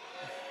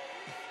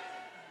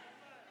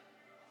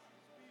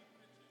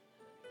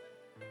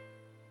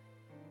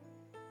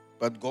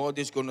 But God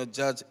is going to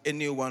judge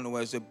anyone who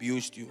has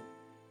abused you,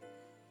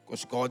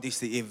 because God is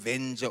the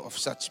avenger of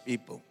such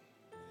people.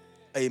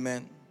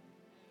 Amen.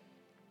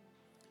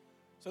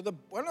 So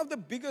one of the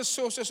biggest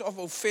sources of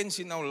offense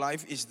in our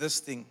life is this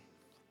thing,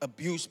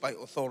 abuse by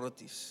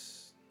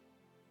authorities.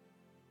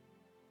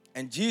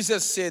 And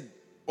Jesus said,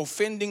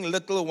 offending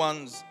little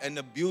ones and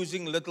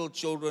abusing little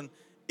children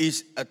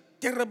is a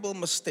terrible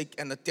mistake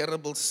and a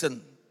terrible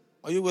sin.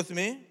 Are you with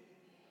me?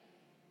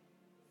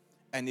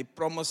 And he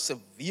promised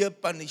severe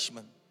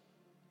punishment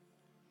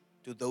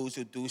to those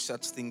who do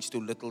such things to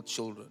little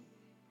children.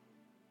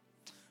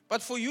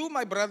 But for you,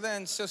 my brother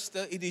and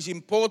sister, it is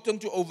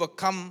important to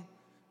overcome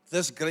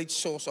this great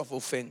source of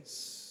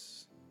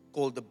offense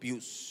called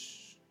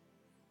abuse.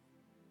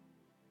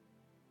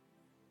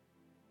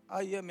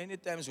 I hear many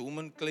times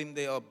women claim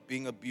they are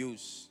being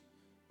abused.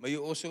 May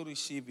you also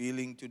receive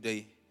healing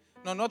today.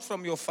 No, not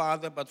from your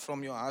father, but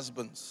from your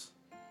husbands.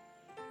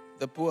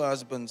 The poor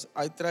husbands.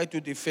 I try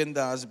to defend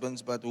the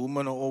husbands, but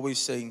women are always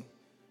saying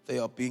they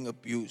are being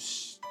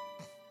abused.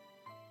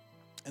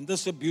 And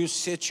this abuse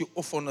sets you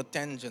off on a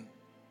tangent.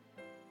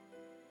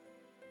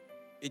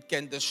 It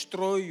can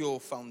destroy your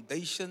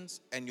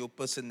foundations and your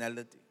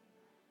personality.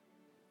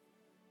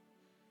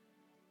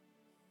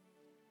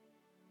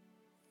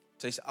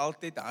 Sy's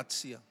altyd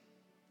hartseer.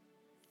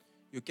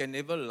 You can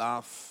never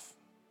laugh.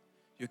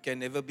 You can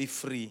never be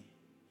free.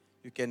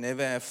 You can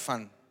never have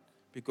fun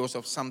because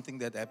of something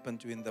that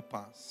happened to you in the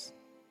past.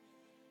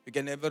 You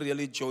can never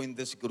really join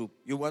this group.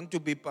 You want to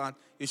be part.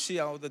 You see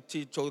how the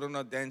children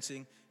are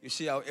dancing. You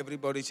see how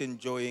everybody's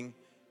enjoying.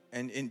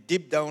 And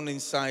deep down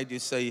inside you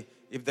say,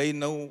 if they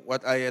know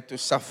what I had to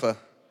suffer,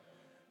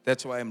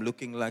 that's why I'm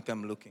looking like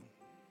I'm looking.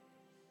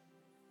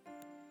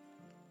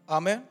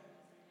 Amen?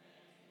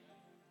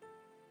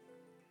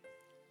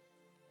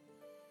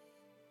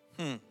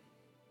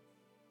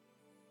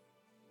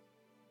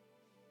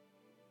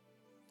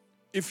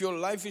 If your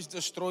life is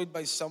destroyed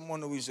by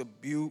someone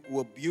who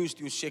abused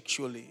you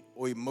sexually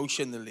or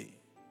emotionally,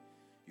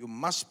 you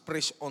must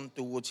press on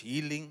towards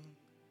healing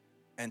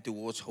and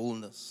towards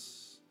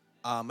wholeness.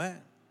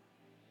 Amen.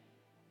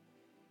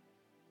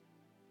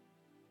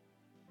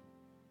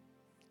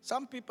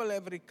 Some people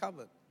have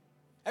recovered.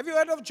 Have you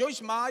heard of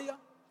Joyce Meyer?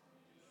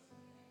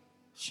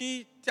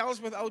 She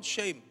tells without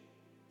shame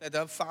that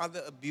her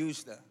father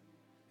abused her.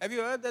 Have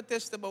you heard that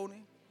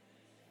testimony?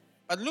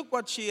 But look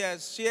what she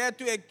has.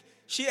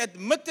 She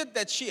admitted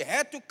that she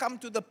had to come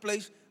to the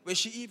place where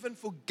she even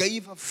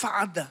forgave her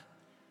father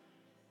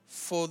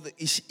for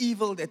his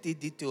evil that he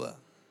did to her.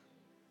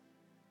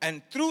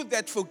 And through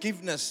that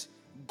forgiveness,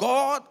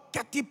 God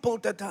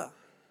catapulted her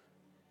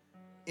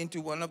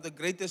into one of the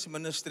greatest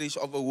ministries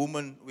of a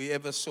woman we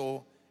ever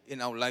saw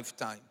in our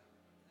lifetime.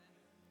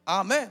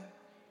 Amen.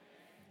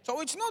 So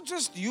it's not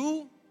just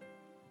you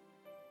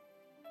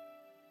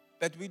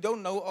that we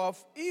don't know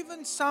of.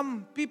 Even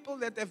some people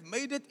that have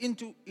made it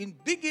in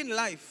big in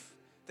life,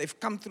 they've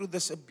come through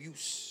this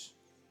abuse.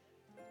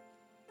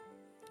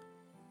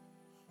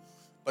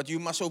 But you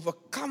must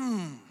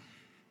overcome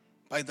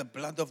by the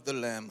blood of the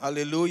Lamb.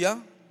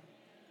 Hallelujah.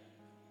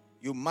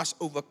 You must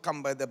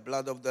overcome by the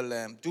blood of the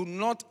Lamb. Do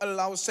not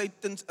allow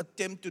Satan's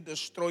attempt to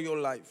destroy your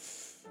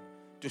life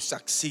to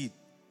succeed.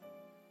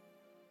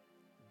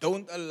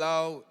 Don't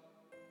allow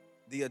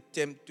the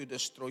attempt to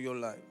destroy your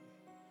life.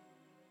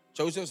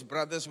 Joseph's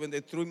brothers, when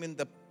they threw him in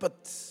the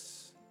pit,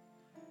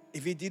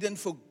 if he didn't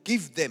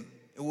forgive them,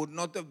 he would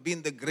not have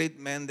been the great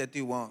man that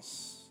he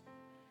was.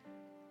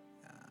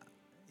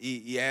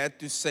 He had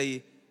to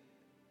say,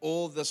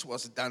 all this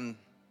was done.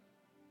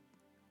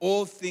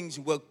 All things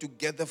work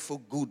together for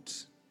good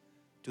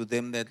to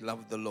them that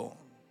love the Lord.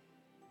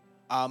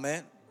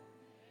 Amen.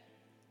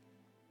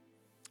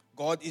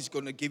 God is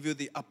going to give you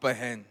the upper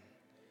hand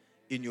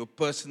in your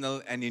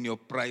personal and in your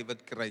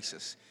private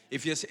crisis.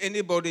 If there's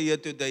anybody here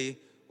today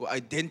who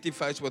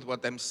identifies with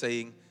what I'm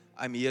saying,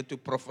 I'm here to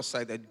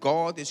prophesy that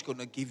God is going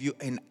to give you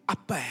an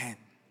upper hand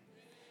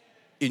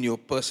in your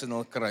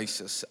personal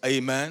crisis.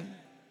 Amen.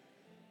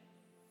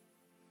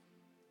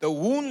 The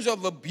wounds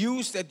of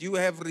abuse that you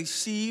have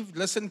received,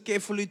 listen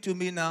carefully to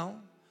me now.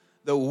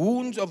 The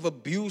wounds of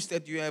abuse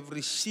that you have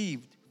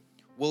received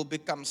will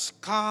become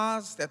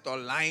scars that are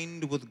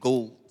lined with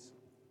gold.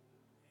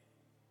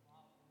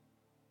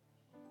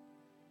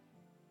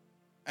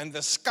 And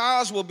the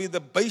scars will be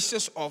the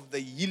basis of the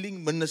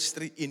healing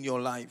ministry in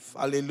your life.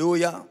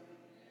 Hallelujah.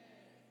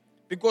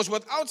 Because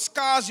without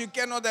scars, you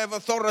cannot have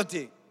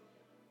authority.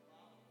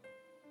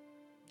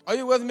 Are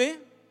you with me?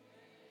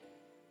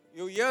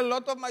 You hear a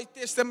lot of my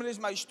testimonies,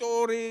 my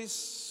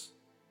stories.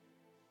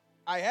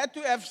 I had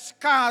to have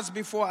scars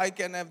before I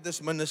can have this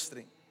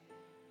ministry.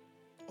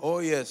 Oh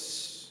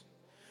yes.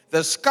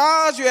 The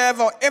scars you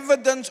have are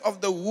evidence of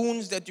the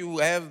wounds that you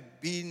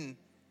have been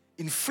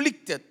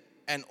inflicted.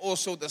 And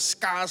also the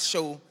scars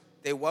show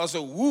there was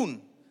a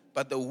wound,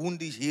 but the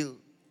wound is healed.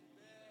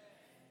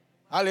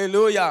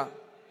 Hallelujah.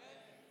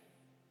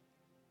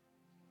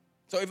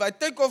 So if I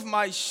take off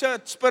my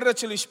shirt,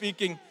 spiritually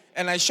speaking,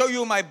 and I show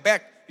you my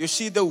back, you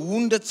see the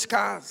wounded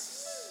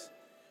scars.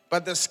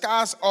 But the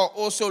scars are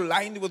also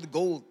lined with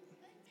gold.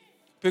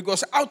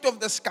 Because out of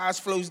the scars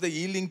flows the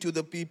healing to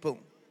the people.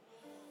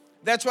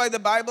 That's why the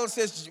Bible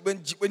says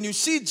when you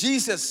see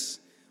Jesus,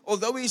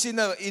 although he's in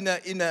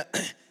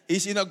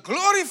a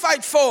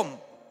glorified form,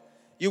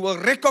 you will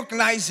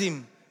recognize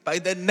him by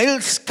the nail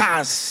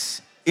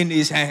scars in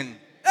his hand.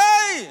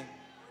 Hey!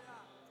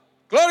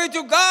 Glory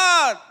to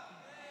God!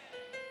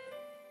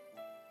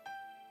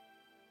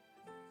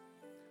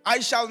 I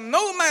shall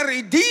know my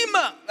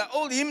Redeemer, the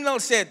old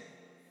hymnal said.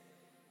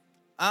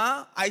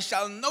 I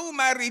shall know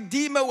my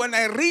Redeemer when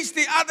I reach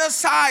the other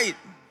side.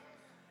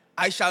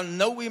 I shall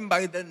know him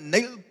by the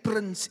nail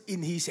prints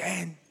in his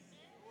hand.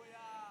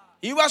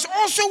 He was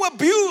also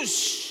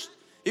abused.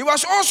 He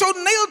was also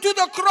nailed to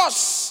the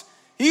cross.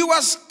 He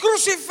was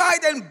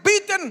crucified and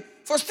beaten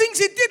for things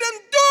he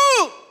didn't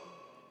do.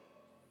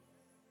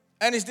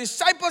 And his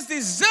disciples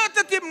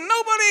deserted him.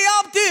 Nobody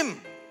helped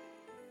him.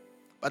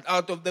 But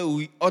out of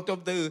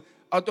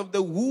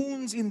the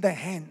wounds in the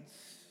hands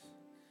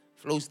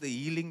flows the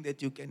healing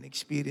that you can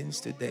experience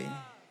today.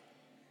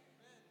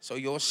 So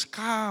your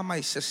scar,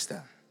 my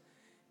sister,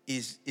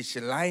 is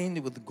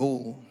lined with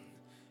gold,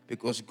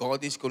 because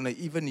God is going to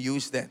even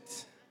use that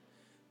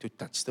to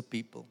touch the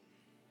people.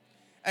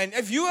 And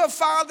if you're a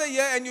father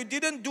here and you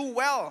didn't do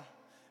well,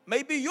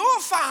 maybe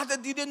your father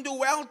didn't do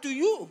well to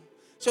you.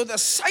 So the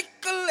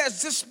cycle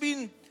has just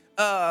been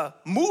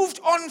moved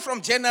on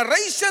from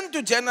generation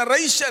to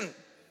generation.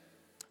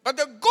 But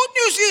the good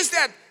news is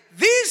that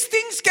these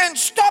things can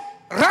stop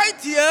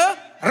right here,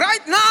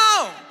 right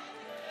now.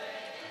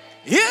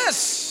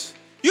 Yes.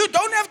 You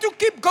don't have to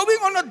keep going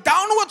on a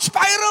downward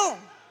spiral.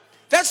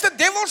 That's the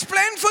devil's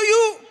plan for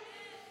you.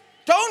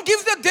 Don't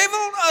give the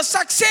devil a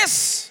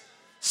success.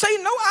 Say,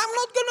 no, I'm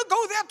not going to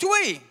go that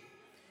way.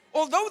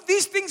 Although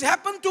these things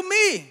happen to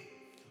me,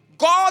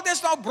 God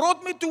has now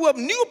brought me to a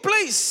new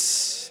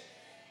place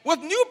with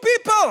new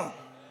people.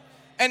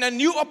 and a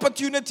new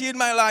opportunity in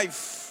my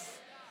life.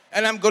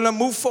 And I'm going to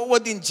move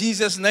forward in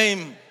Jesus'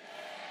 name.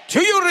 Do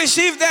you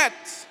receive that?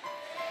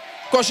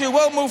 Because you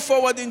will move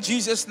forward in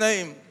Jesus'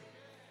 name.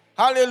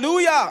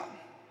 Hallelujah.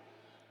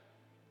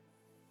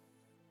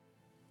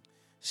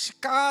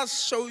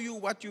 Scars show you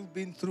what you've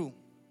been through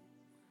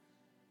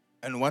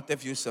and what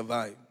have you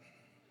survived.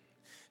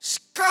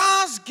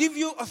 Scars give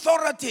you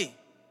authority.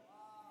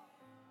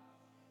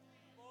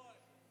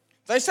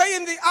 They say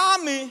in the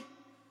army,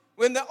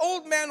 when the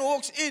old man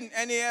walks in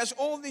and he has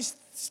all this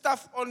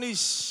stuff on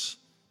his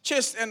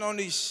chest and on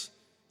his,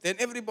 then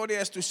everybody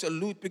has to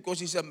salute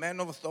because he's a man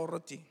of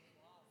authority.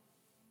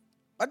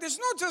 But it's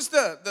not just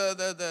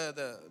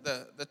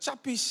the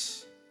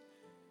chappies.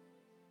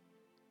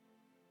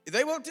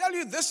 They will tell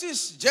you this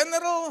is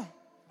General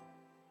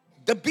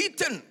the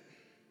Beaten.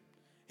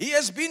 He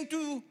has been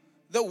to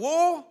the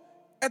war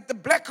at the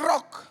Black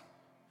Rock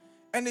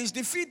and he's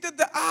defeated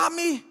the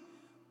army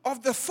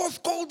of the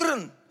fourth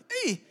cauldron.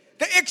 Hey,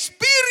 the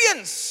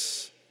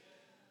experience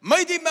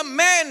made him a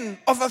man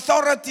of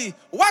authority.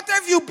 What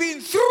have you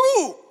been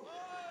through?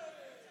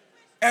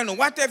 And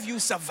what have you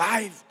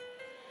survived?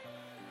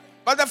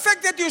 But the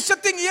fact that you're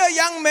sitting here,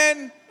 young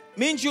man,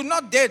 means you're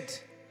not dead.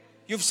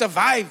 You've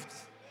survived.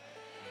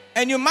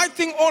 And you might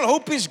think all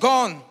hope is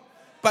gone,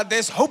 but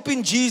there's hope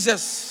in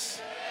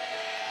Jesus.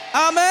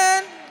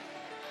 Amen.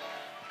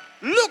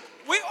 Look,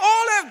 we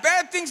all have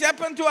bad things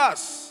happen to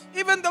us.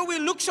 Even though we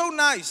look so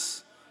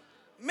nice.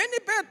 Many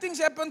bad things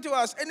happen to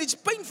us. And it's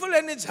painful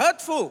and it's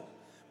hurtful.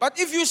 But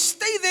if you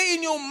stay there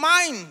in your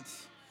mind,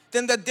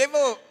 then the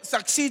devil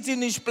succeeds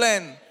in his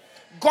plan.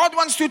 God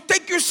wants to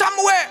take you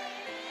somewhere.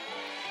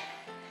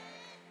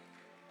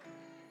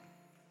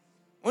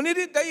 Wanneer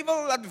die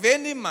duiwel laat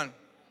wen nie, man.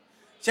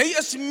 Jy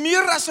is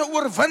meer as 'n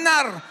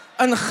oorwinnaar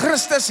in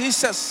Christus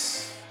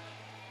Jesus.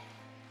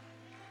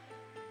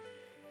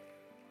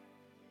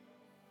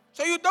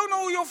 So you don't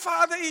know who your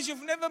father is,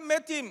 you've never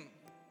met him.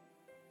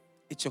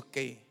 It's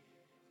okay.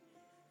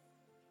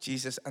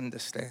 Jesus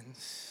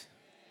understands.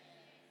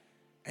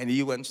 And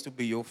he wants to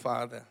be your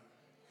father.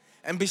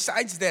 And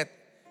besides that,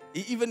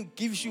 he even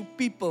gives you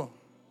people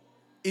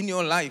in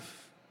your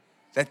life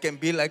that can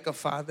be like a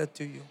father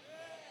to you.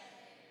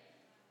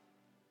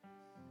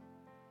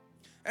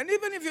 And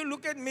even if you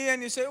look at me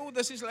and you say, oh,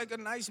 this is like a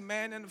nice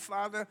man and a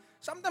father,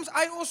 sometimes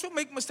I also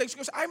make mistakes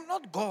because I'm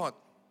not God.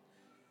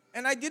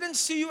 And I didn't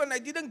see you and I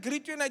didn't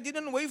greet you and I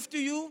didn't wave to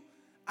you.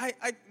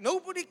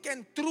 Nobody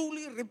can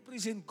truly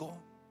represent God.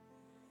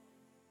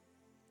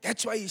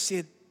 That's why he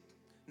said,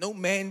 no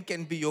man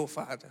can be your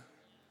father.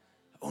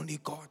 Only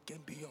God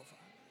can be your father.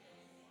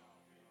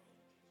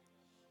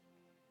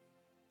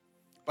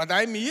 But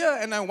I'm here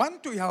and I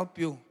want to help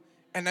you.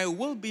 And I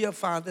will be a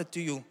father to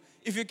you.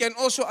 If you can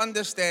also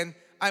understand,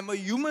 I'm a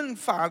human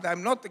father.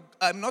 I'm not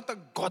a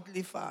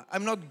godly father.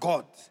 I'm not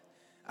God.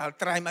 I'll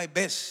try my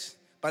best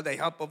by the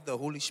help of the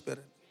Holy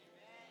Spirit.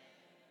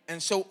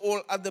 And so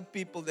all other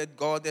people that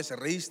God has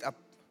raised up,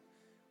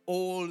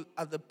 all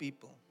other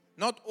people,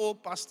 not all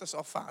pastors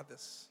are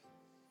fathers.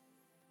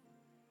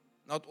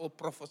 Not all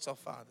prophets are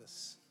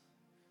fathers.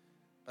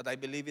 But I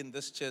believe in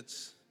this church,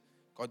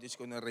 God is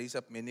going to raise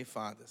up many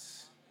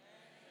fathers.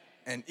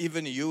 And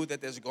even you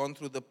that has gone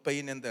through the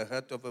pain and the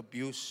hurt of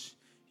abuse,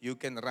 you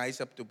can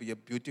rise up to be a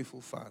beautiful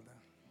father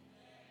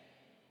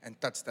and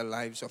touch the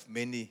lives of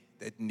many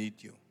that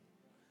need you.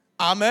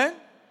 Amen.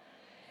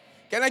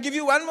 Can I give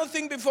you one more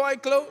thing before I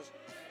close?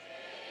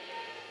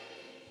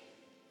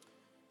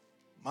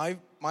 My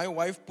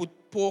wife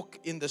put pork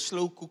in the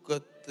slow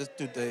cooker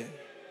today.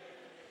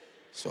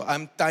 So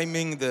I'm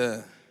timing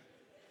because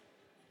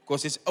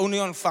it's only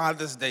on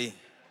Father's Day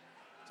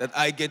that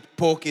I get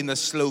pork in a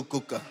slow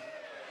cooker.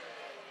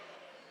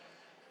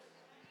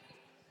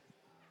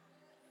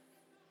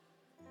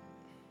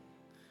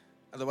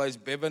 Otherwise,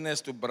 Bevan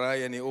has to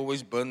braai and he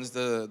always burns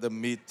the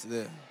meat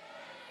there.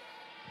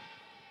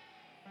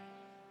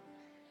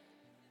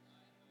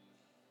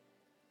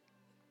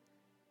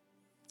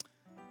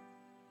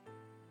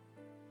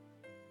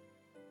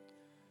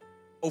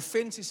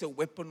 Offense is a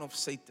weapon of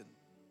Satan.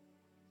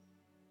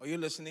 Are you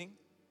listening?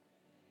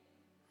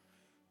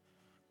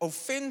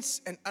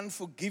 Offense and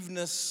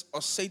unforgiveness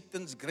are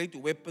Satan's great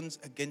weapons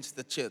against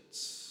the church.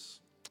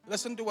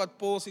 Listen to what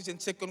Paul says in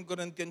 2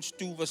 Corinthians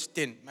 2 verse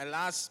 10. My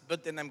last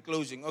bit and I'm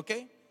closing,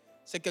 okay?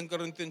 2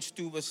 Corinthians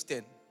 2 verse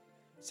 10.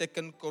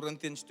 2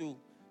 Corinthians 2. Do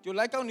you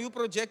like our new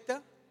projector?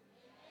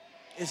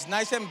 It's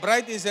nice and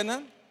bright, isn't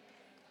it?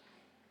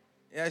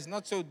 Yeah, it's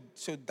not so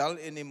dull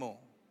anymore.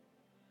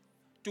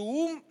 To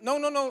whom,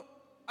 no,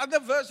 other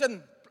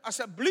version, as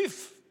a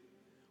belief.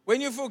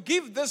 When you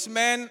forgive this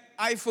man,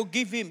 I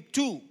forgive him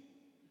too.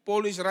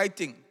 Paul is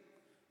writing.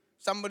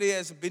 Somebody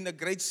has been a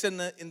great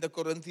sinner in the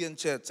Corinthian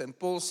church. And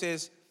Paul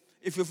says,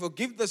 if you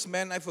forgive this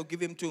man, I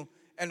forgive him too.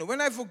 And when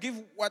I forgive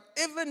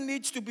whatever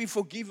needs to be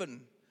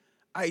forgiven,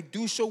 I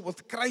do so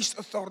with Christ's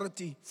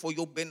authority for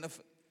your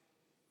benefit.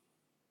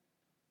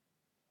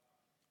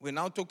 We're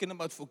now talking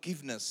about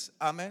forgiveness.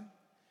 Amen.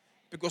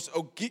 Because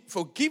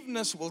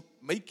forgiveness will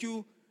make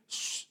you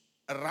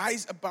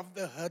rise above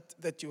the hurt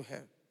that you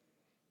have.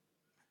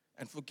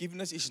 And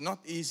forgiveness is not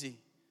easy.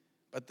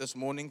 But this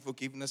morning,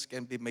 forgiveness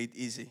can be made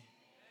easy.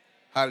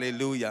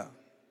 Hallelujah.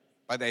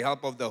 By the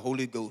help of the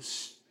Holy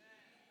Ghost.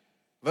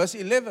 Verse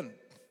 11.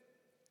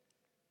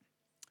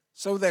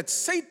 So that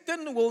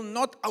Satan will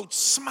not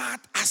outsmart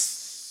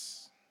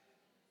us.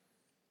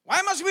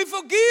 Why must we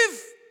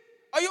forgive?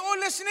 Are you all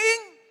listening?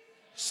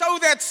 So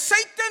that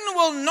Satan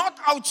will not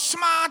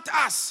outsmart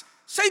us.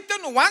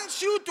 Satan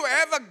wants you to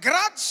have a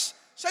grudge.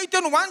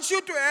 Satan wants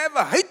you to have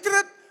a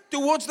hatred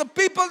towards the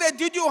people that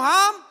did you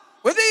harm.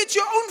 Whether it's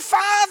your own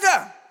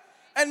father.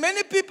 And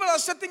many people are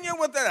sitting here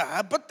with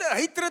a bitter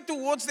hatred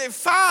towards their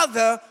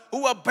father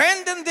who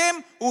abandoned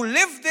them, who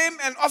left them,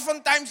 and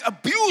oftentimes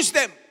abused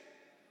them.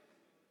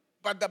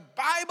 But the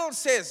Bible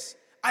says,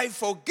 I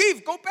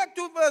forgive. Go back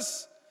to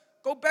verse.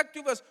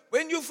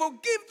 When you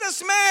forgive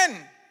this man,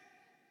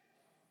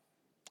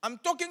 I'm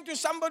talking to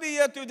somebody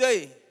here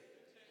today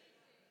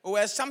who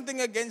has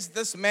something against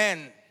this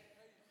man.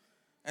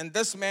 And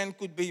this man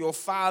could be your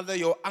father,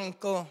 your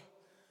uncle,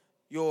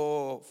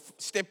 your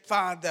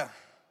stepfather.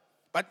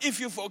 But if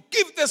you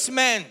forgive this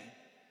man,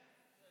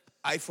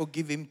 I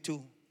forgive him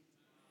too.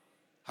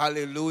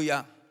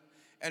 Hallelujah.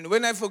 And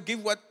when I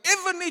forgive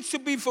whatever needs to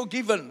be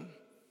forgiven,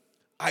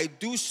 I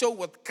do so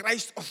with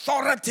Christ's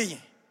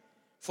authority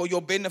for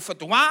your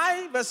benefit.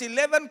 Why? Verse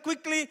 11,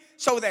 quickly.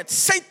 So that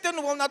Satan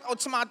will not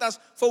outsmart us,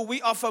 for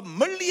we are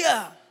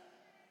familiar.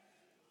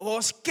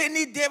 Ons ken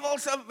die devil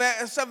se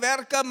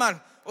werke, man.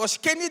 Ons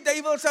ken die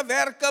devil se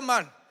werke,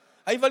 man.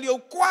 Hy wil jou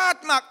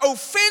kwaad maak,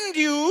 offend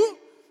you,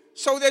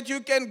 so that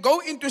you can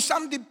go into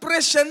some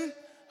depression,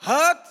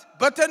 hurt,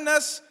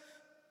 bitterness,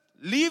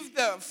 leave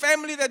the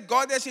family that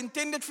God has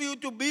intended for you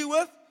to be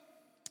with.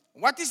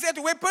 What is that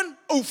weapon?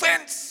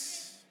 Offense.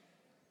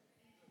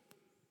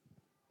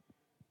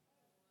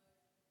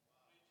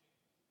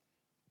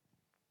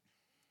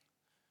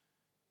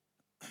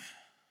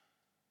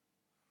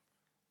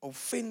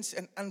 Offense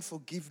and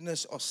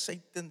unforgiveness are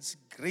Satan's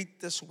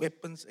greatest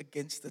weapons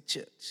against the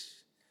church.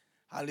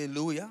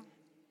 Hallelujah.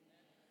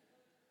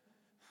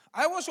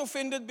 I was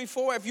offended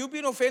before. Have you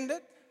been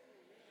offended?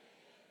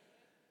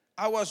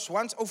 I was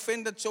once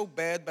offended so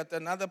bad, but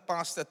another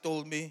pastor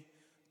told me,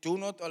 do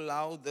not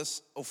allow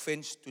this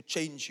offense to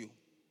change you.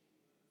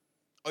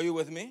 Are you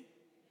with me?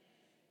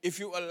 If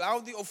you allow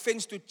the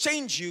offense to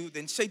change you,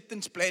 then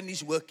Satan's plan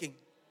is working.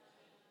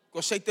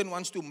 Because Satan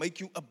wants to make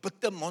you a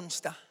bitter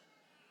monster.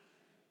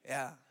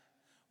 Yeah.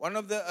 One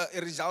of the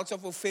results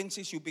of offense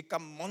is you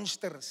become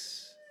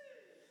monsters.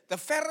 The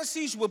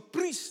Pharisees were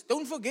priests.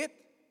 Don't forget.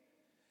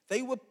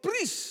 They were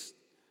priests.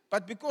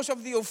 But because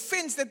of the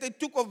offense that they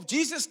took of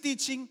Jesus'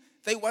 teaching,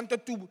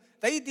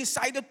 they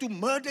decided to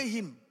murder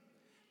him.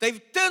 They've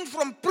turned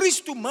from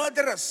priests to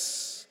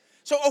murderers.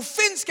 So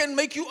offense can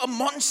make you a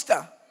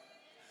monster.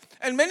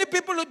 And many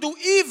people who do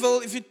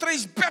evil, if you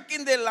trace back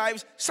in their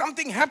lives,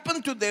 something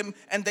happened to them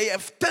and they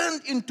have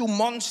turned into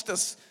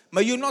monsters.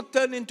 May you not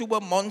turn into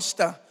a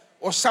monster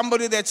or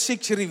somebody that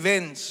seeks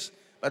revenge,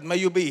 but may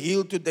you be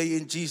healed today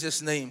in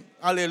Jesus' name.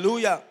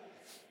 Hallelujah.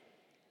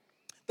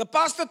 The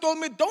pastor told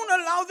me, don't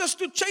allow this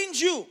to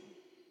change you.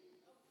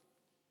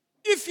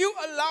 If you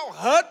allow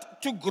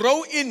hurt to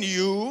grow in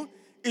you,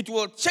 it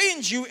will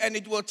change you and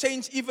it will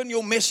change even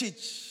your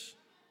message.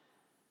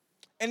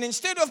 And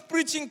instead of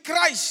preaching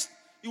Christ,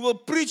 you will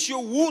preach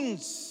your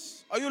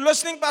wounds. Are you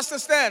listening, Pastor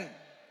Stan?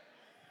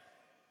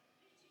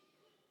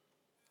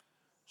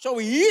 So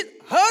he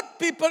hurt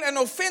people and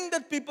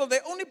offended people. They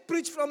only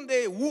preach from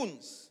their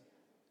wounds.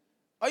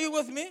 Are you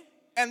with me?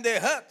 And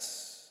their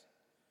hurts.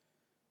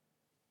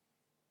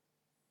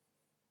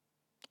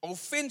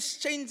 Offense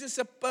changes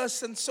a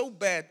person so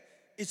bad.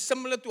 It's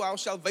similar to how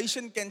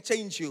salvation can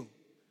change you.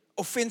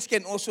 Offense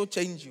can also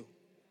change you.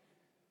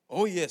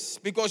 Oh yes,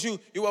 because you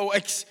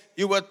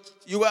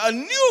were a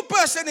new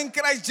person in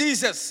Christ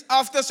Jesus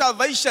after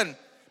salvation.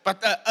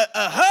 But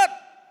a hurt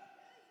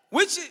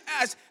which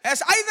has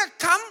either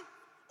come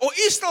or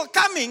is still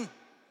coming,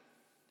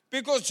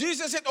 because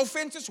Jesus said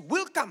offenses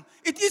will come.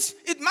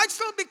 It might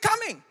still be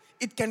coming.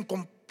 It can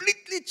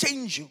completely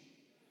change you.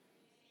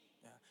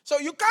 So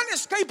you can't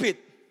escape it.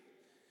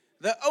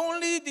 The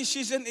only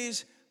decision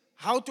is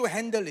how to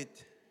handle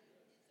it.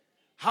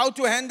 How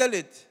to handle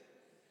it.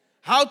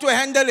 How to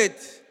handle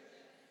it.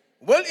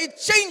 Will it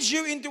change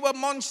you into a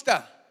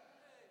monster?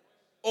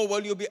 Or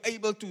will you be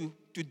able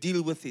to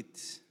deal with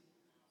it?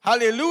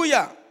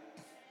 Hallelujah.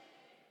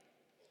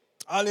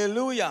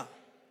 Hallelujah.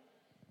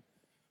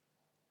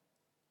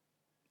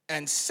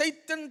 And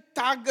Satan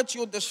targets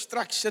your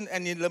destruction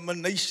and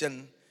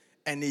elimination,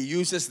 and he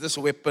uses this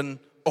weapon,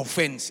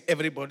 offense.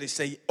 Everybody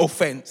say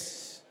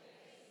offense.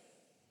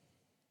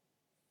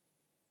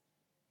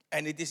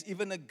 And it is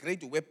even a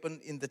great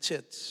weapon in the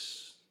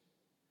church.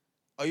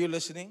 Are you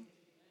listening?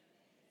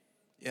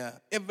 Yeah.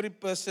 Every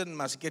person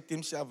must get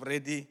himself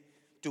ready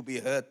to be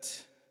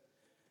hurt,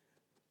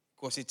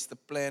 because it's the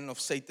plan of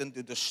Satan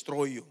to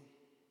destroy you.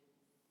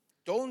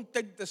 Don't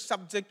take the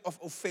subject of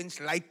offense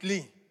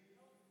lightly,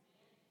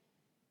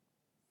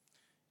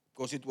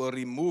 because it will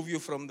remove you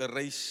from the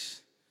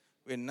race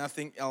when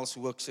nothing else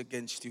works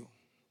against you.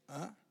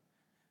 Huh?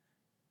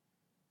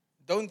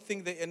 Don't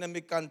think the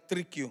enemy can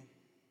trick you.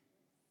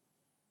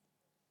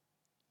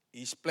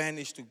 His plan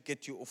is to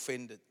get you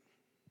offended.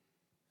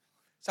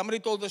 Somebody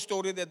told the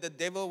story that the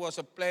devil was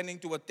planning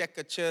to attack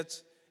a church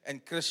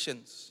and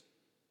Christians.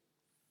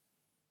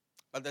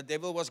 But the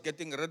devil was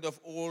getting rid of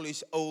all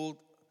his old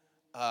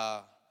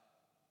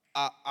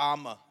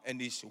armor and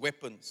his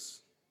weapons.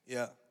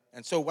 Yeah.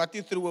 And so what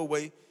he threw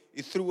away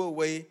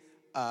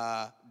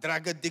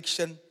drug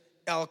addiction,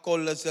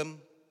 alcoholism,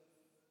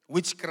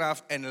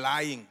 witchcraft, and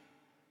lying.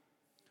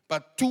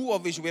 But 2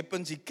 of his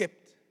weapons he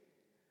kept.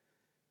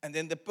 And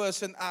then the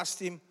person asked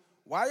him,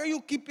 why are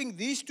you keeping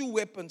these 2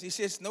 weapons? He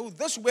says, no,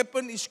 this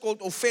weapon is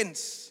called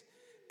offense.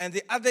 And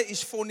the other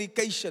is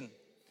fornication.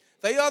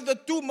 They are the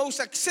 2 most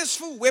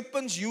successful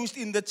weapons used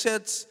in the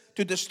church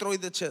to destroy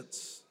the church.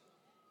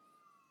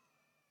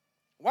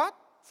 What?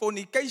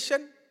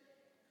 Fornication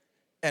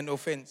and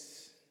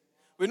offense.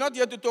 We're not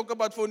here to talk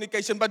about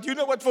fornication, but you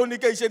know what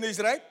fornication is,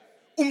 right?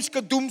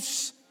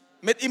 Oomskedoems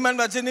met iemand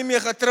wat sy nie meer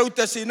getroud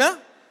is nie, né?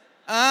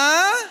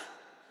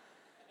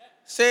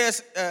 Sê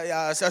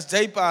as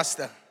jy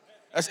pastor,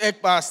 as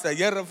ek pastor,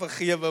 Here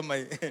vergewe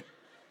my.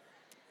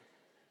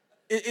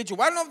 It's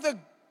one of the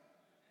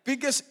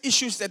biggest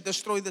issues that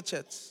destroy the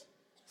church.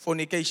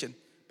 Fornication.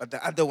 But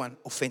the other one,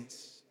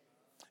 offense.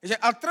 He said,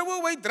 I'll throw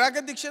away drug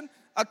addiction,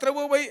 I'll throw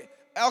away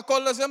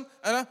alcoholism,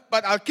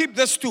 but I'll keep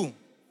this 2.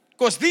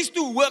 Because these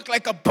 2 work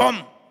like a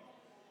bomb.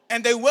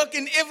 And they work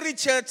in every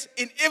church,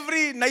 in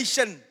every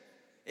nation.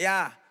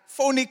 Yeah.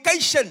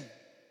 Fornication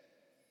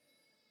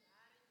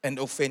and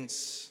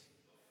offense.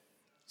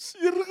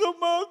 Seer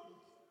gemaak.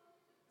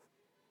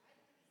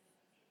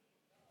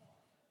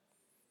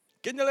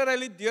 Ken julle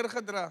rally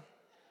deurgedra?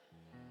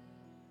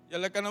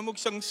 Julle kan hom ook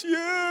sing,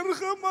 seer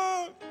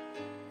gemaak.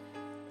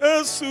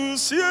 Is so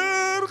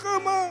seer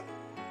gemaak.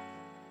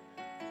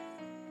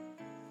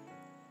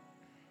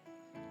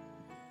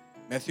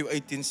 Matthew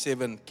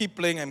 18:7. Keep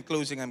playing, I'm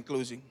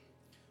closing.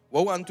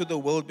 Woe unto the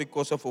world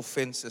because of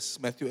offenses.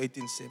 Matthew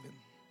 18:7.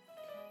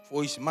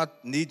 For it must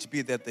needs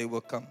be that they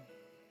will come.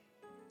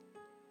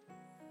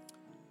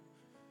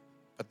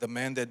 But the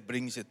man that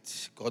brings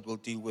it, God will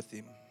deal with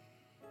him.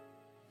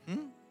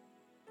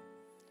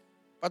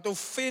 But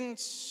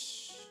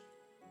offense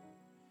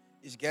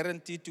is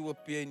guaranteed to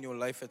appear in your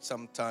life at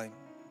some time.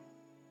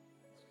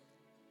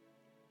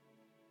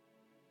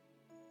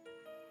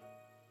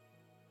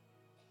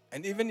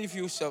 And even if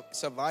you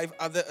survive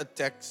other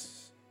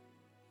attacks,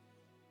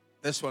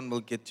 this one will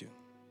get you.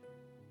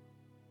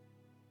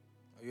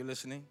 Are you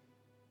listening?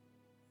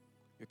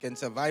 You can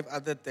survive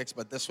other attacks,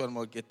 but this one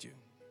will get you.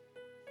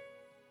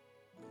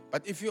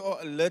 But if you are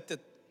alerted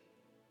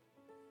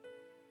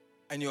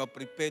and you are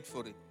prepared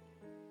for it,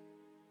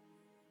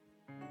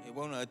 it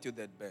won't hurt you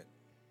that bad.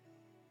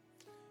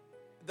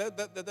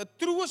 The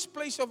truest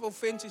place of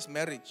offense is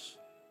marriage.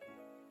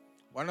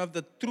 One of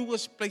the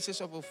truest places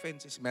of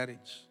offense is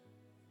marriage.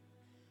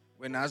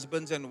 When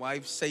husbands and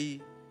wives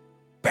say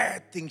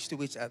bad things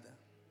to each other.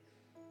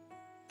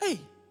 Hey,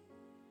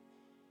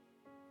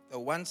 the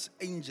once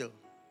angel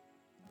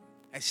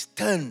has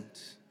turned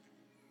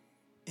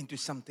into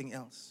something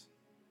else.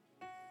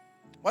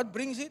 What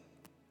brings it?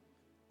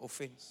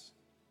 Offense.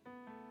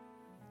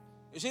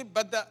 You see,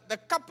 but the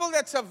couple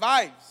that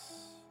survives,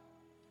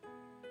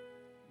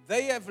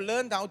 they have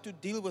learned how to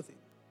deal with it.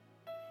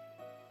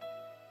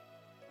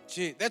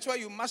 See, that's why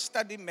you must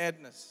study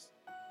madness.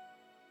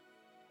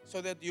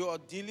 So that you are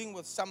dealing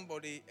with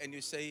somebody and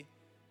you say,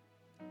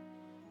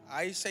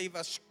 I say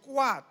was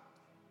kwaad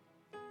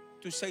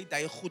toe sy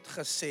dit goed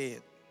gesê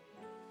het.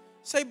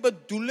 Sy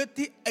bedoel dit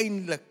nie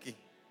eintlik nie.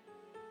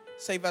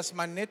 Sy was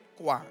maar net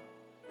kwaad.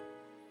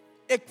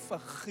 Ek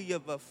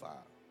vergewe vir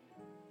haar.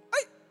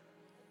 Hey.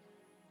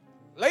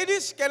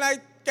 Ladies,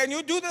 can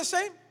you do the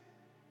same?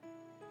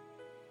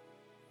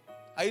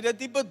 Hy het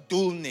dit nie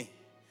bedoel nie.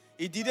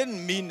 He didn't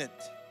mean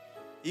it.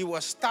 He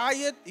was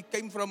tired, he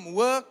came from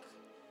work,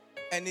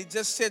 and he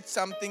just said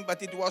something,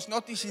 but it was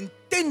not his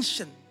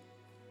intention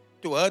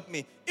to hurt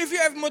me. If you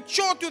have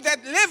matured to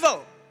that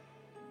level,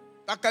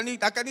 dan kan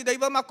die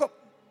duiwel maar kom.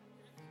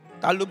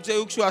 Dan loop jy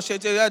ook so as jy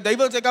sê, ja,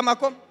 duiwel sê kan maar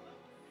kom.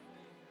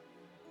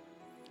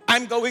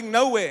 I'm going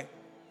nowhere.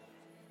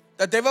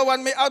 The devil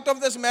want me out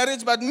of this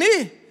marriage, but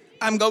me,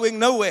 I'm going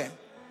nowhere.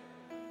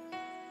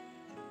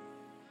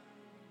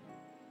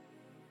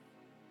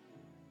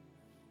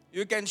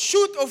 You can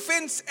shoot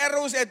offense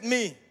arrows at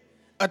me.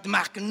 Het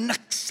maak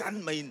niks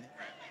aan my nie.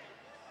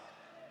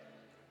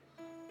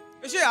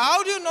 You see,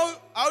 how do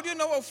you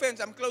know offense?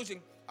 I'm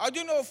closing. How do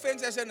you know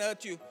offense hasn't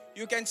hurt you?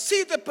 You can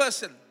see the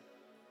person,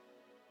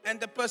 and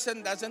the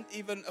person doesn't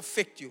even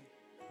affect you.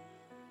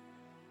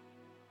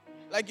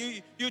 Like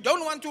you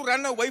don't want to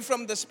run away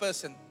from this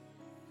person.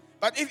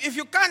 But if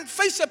you can't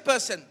face a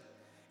person,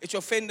 it's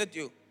offended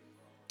you.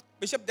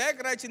 Bishop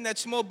Dag writes in that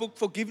small book,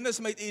 Forgiveness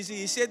Made Easy,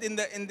 he said in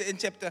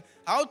chapter,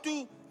 how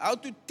to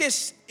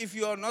test if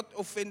you are not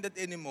offended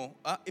anymore.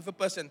 If a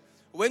person,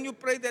 when you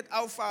pray that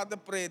Our Father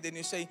prayer, then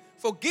you say,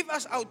 forgive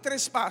us our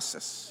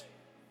trespasses,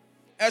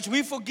 as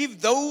we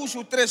forgive those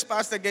who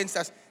trespass against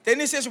us. Then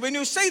he says, when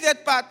you say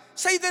that part,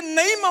 say the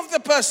name of the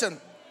person.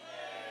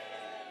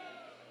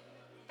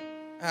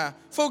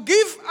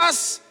 Forgive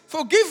us.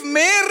 Forgive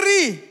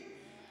Mary.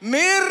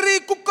 Mary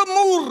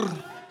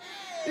Kukamur.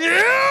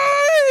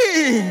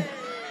 Yay!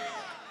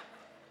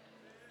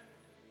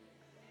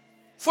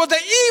 For the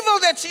evil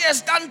that she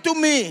has done to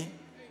me.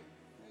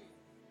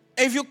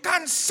 If you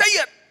can't say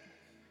it,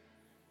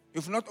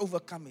 you've not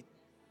overcome it.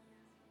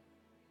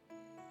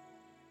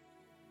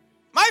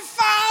 My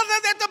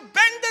father that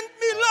abandoned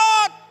me,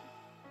 Lord,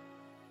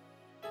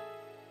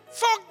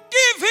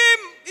 forgive him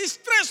his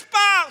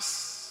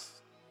trespass.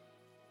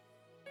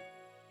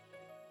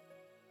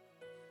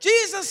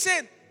 Jesus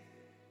said,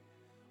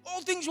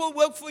 all things will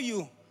work for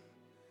you.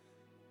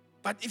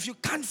 But if you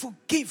can't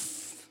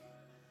forgive,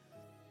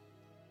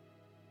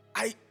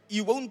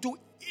 you won't do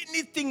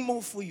anything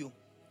more for you.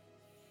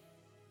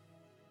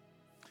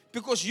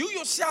 Because you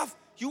yourself,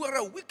 you are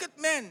a wicked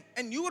man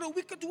and you are a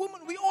wicked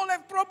woman. We all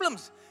have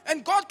problems.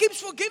 And God keeps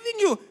forgiving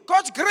you.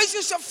 God's grace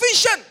is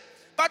sufficient.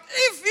 But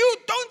if you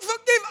don't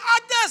forgive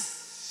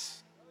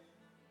others,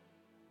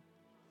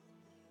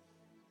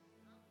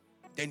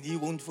 then He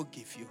won't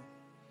forgive you.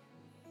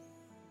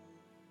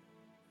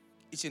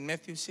 It's in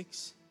Matthew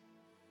 6.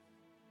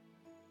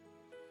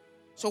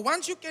 So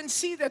once you can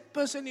see that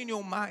person in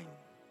your mind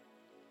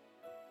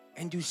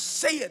and you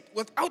say it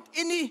without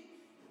any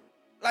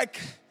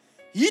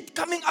heat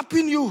coming up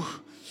in you.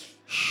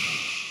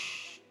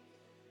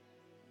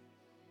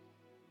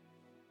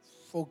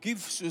 Forgive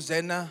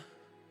Susanna.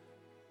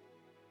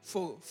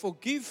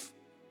 Forgive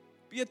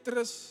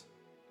Petrus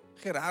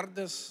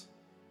Gerardus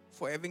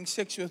for having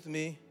sex with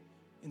me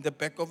in the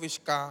back of his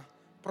car,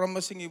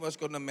 promising he was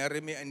going to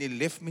marry me, and he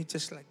left me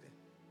just like that.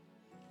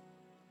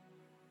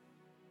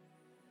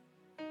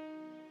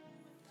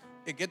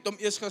 Ek het hom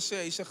eers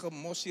gesê, hy's 'n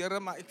gemos, Here,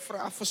 maar ek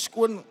vra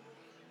verskoning.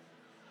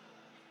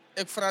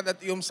 Ek vra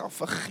dat U hom sal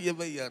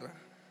vergewe, Here.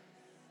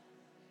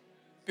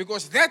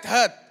 Because that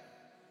hurt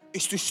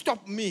is to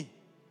stop me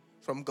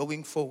from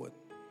going forward.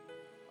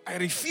 I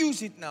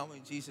refuse it now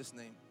in Jesus'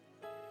 name.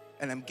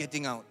 And I'm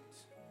getting out.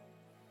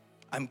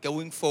 I'm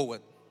going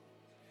forward.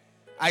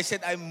 I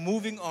said I'm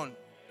moving on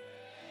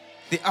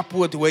the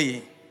upward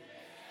way.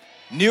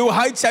 New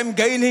heights I'm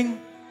gaining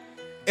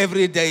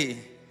every day.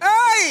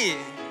 Hey!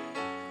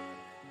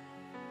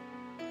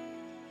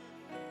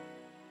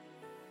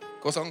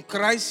 Because on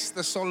Christ,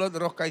 the solid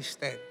rock I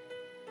stand.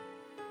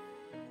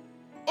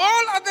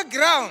 All other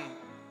ground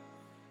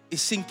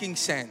is sinking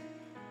sand.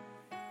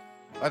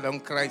 But on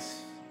Christ,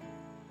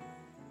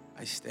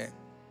 I stand.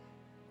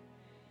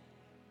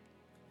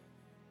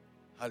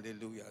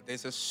 Hallelujah.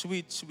 There's a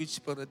sweet, sweet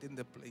spirit in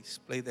the place.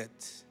 Play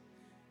that.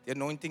 The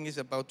anointing is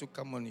about to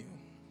come on you.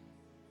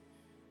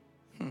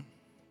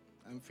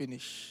 I'm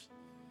finished.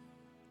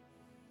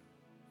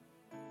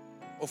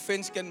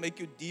 Offense can make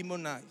you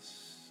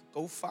demonize.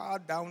 Go far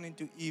down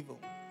into evil.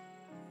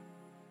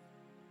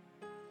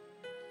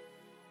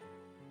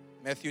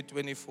 Matthew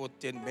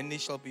 24:10. Many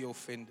shall be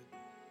offended.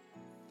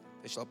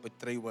 They shall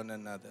betray one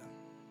another.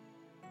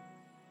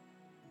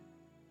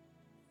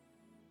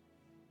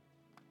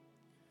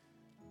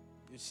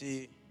 You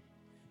see,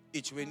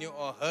 it's when you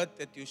are hurt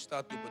that you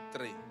start to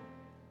betray.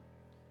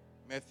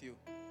 Matthew,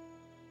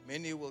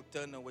 many will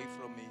turn away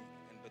from me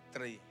and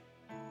betray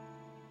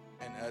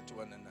and hurt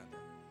one another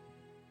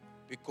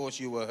because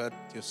you were hurt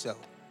yourself.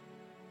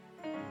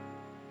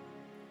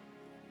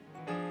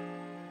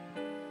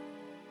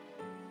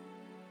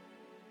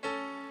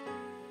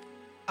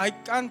 I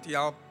can't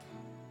help,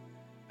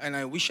 and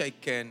I wish I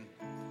can,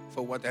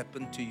 for what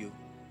happened to you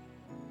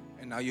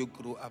and how you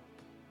grew up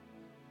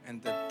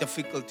and the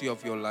difficulty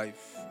of your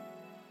life.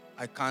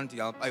 I can't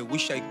help. I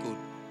wish I could.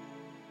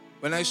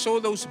 When I saw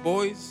those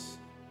boys,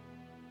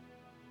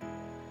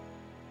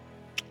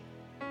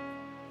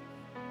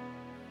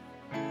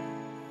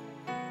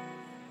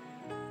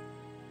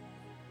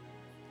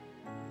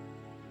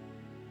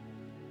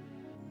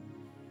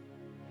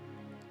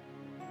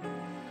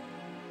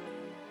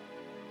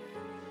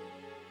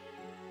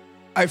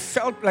 I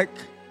felt like,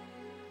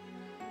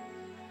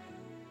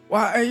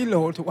 why,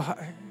 Lord,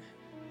 why?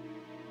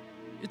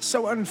 It's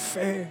so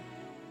unfair.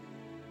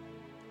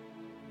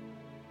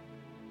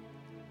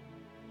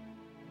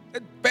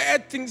 That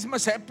bad things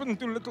must happen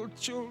to little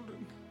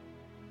children.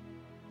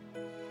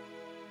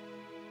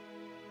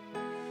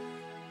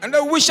 And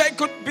I wish I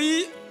could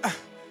be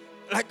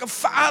like a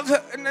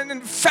father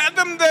and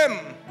fathom them.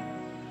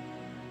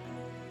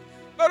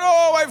 But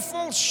oh, I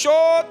fall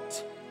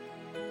short.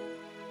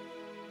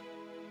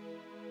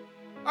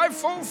 I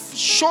fall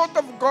short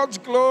of God's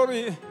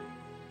glory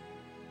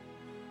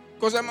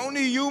because I'm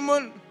only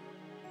human.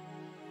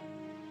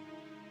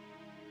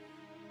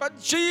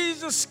 But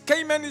Jesus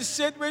came and He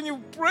said, when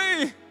you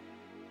pray,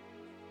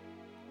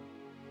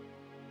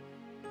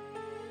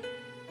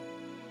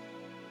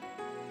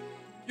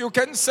 you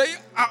can say,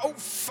 Our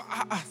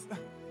Father.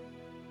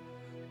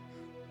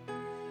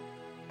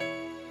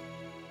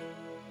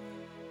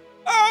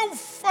 Our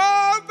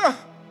Father.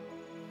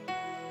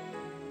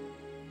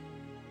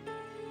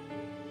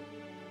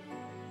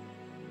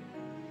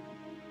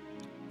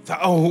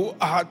 Thou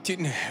art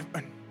in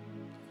heaven,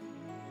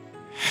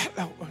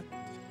 hallowed,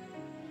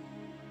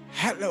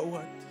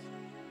 hallowed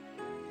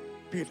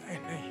be thy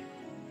name.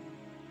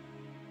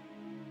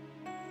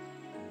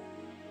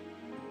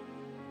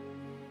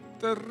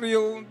 The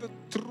real, the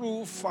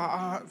true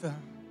Father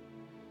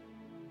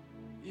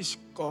is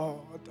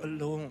God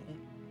alone.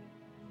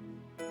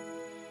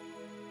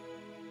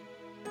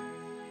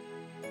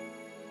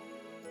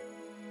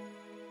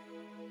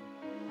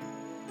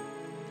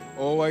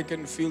 Oh, I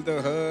can feel the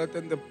hurt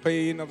and the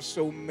pain of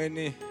so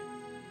many.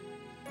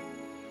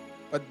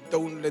 But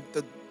don't let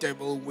the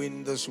devil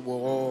win this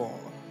war.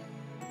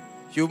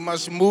 You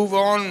must move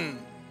on.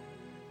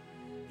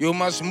 You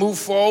must move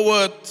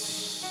forward.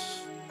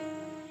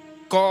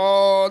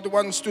 God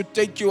wants to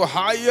take you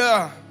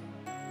higher,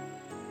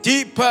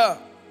 deeper.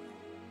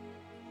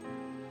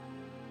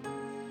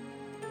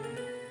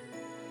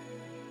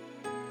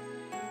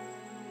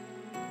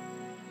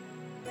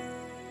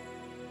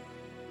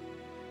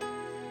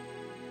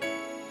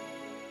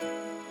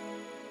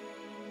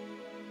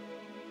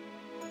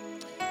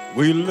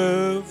 We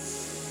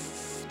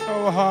lift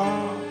our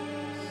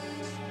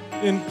hearts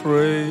in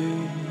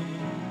praise.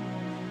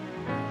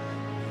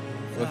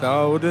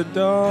 Without a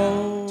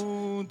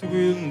doubt,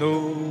 we'll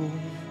know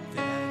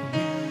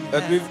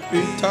that we've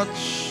been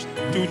touched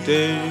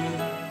today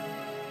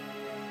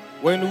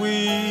when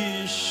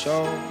we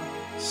shall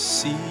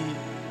see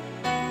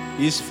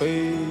His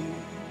face.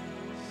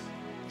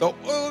 The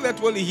oil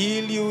that will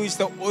heal you is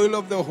the oil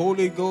of the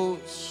Holy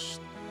Ghost.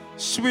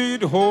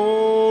 Sweet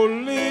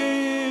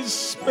Holy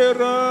Spirit,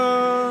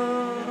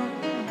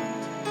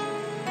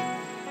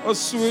 a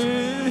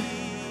sweet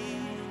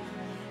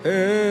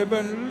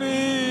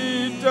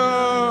heavenly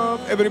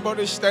dove.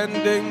 Everybody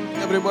standing,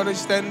 everybody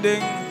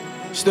standing.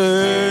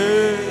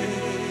 Stay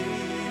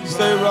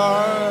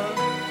right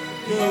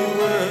here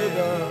with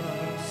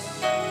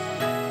us,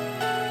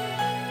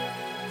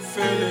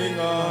 filling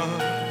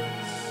us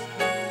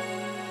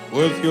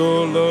with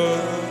your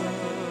love.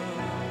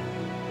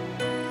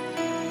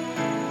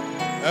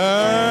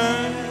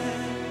 And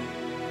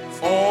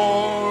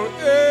for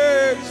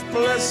His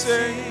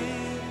blessing,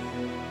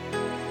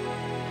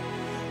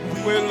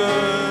 we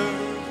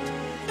lift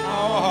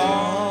our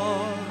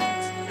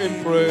hearts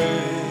in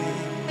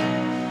praise.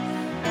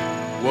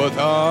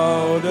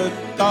 Without a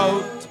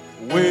doubt,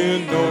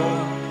 we know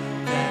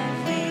that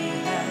we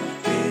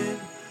have been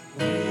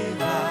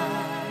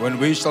revived when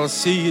we shall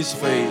see His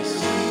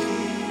face.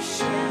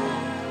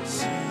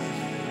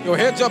 Your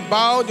heads are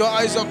bowed, your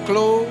eyes are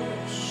closed.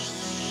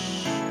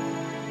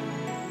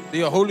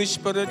 The Holy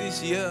Spirit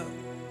is here.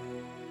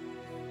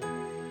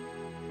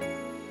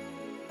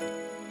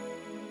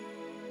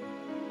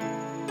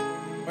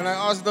 When I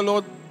asked the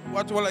Lord,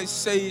 what will I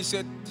say? He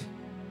said,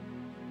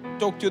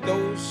 talk to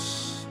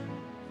those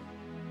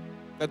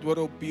that were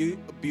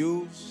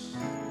abused,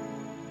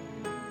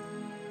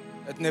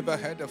 that never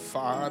had a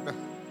father.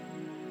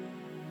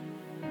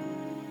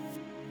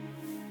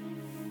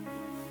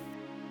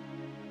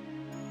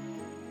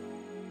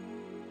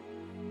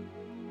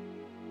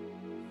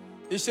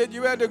 He said,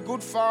 you had a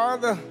good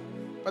father,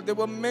 but there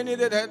were many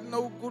that had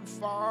no good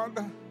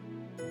father.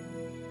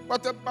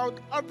 What about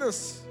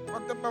others?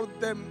 What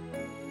about them?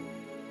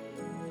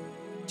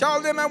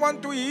 Tell them I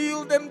want to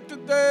heal them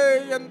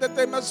today and that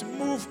they must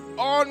move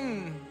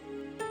on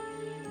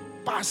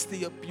past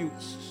the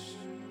abuse,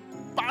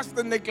 past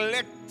the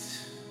neglect.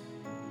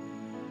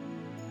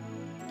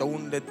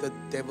 Don't let the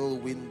devil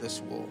win this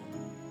war.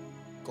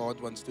 God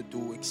wants to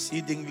do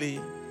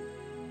exceedingly,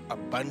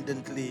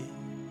 abundantly,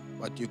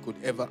 what you could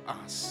ever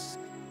ask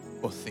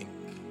or think.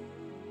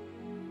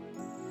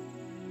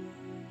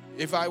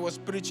 If I was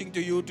preaching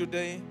to you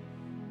today,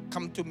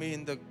 come to me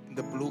in the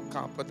blue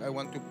carpet. I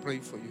want to pray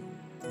for you.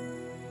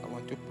 I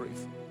want to pray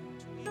for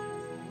you.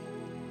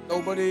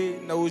 Nobody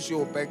knows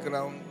your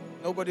background.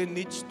 Nobody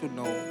needs to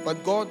know.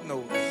 But God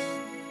knows.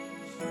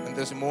 And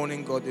this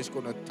morning, God is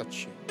going to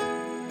touch you.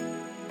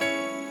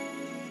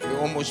 You're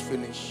almost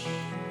finished.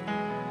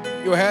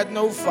 You had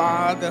no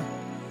father,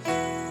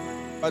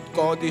 but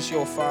God is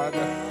your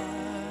Father.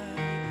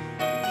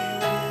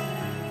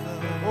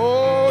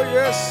 Oh,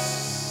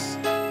 yes.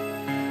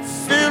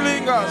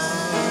 Filling us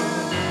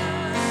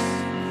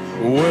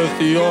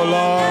with your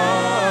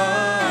love.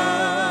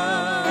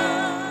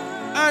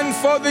 And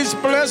for this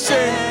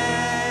blessing,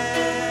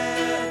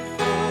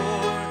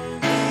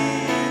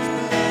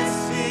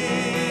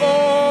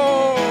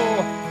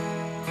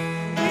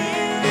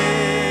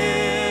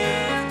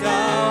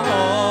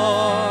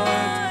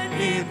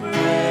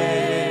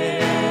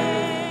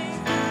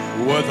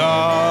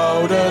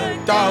 without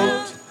a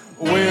doubt,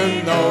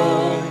 we'll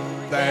know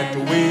that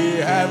we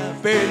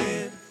have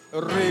been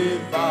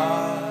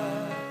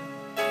revived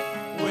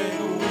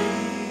when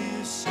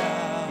we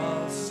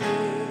shall see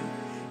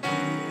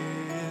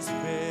His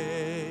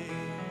face.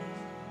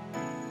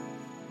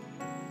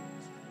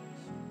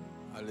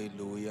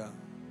 Hallelujah.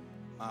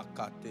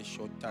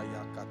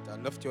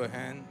 Lift your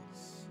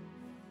hands.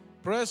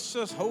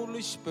 Precious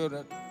Holy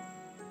Spirit,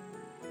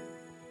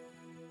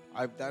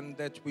 I've done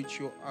that which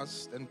you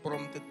asked and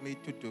prompted me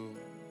to do.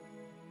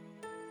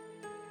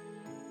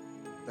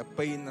 The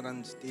pain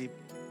runs deep.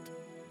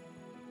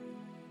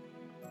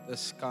 The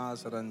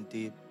scars run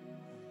deep.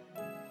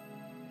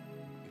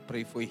 We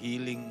pray for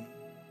healing,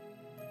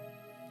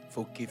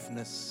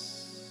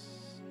 forgiveness,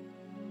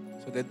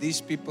 so that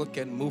these people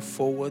can move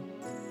forward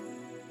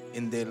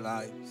in their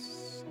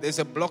lives. There's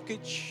a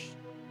blockage,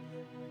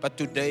 but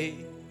today,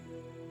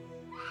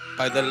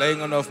 by the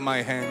laying on of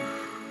my hand,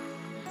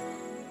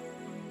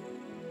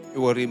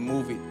 you will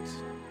remove it.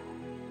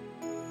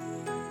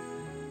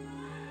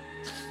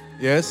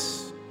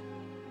 Yes,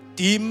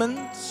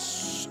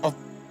 demons of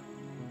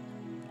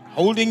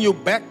holding you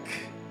back,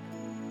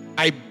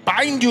 I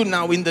bind you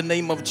now in the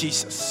name of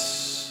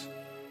Jesus.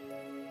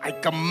 I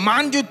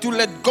command you to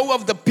let go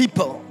of the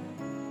people.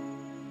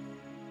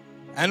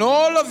 And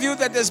all of you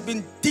that has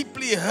been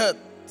deeply hurt,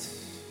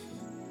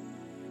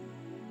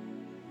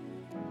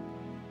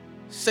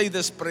 say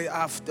this prayer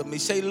after me.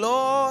 Say,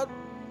 Lord,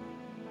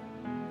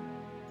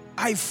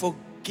 I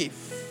forgive.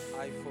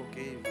 I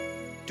forgive.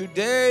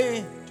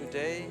 Today,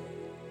 Today,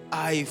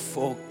 I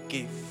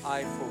forgive.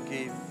 I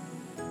forgive.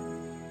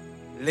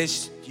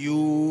 Lest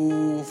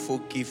you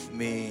forgive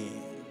me.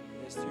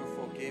 Lest you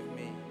forgive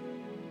me.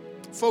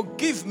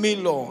 Forgive me,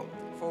 Lord,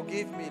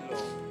 Forgive me,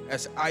 Lord,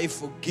 as I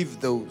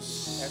forgive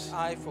those as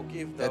I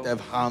forgive that those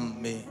have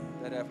harmed me,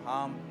 that have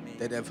harmed me,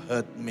 that have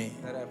hurt me.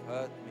 that have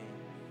hurt me.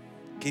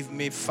 Give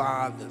me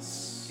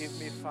fathers Give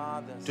me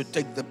fathers to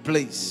take the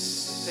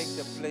place take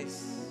the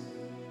place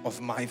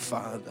of my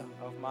father.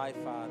 of my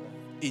father.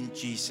 In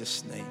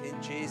Jesus' name.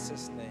 In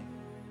Jesus' name.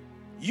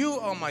 You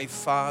are my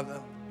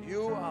father.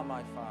 You are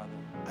my father.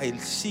 I'll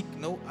seek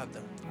no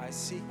other. I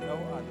seek no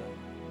other.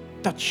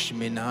 Touch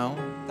me now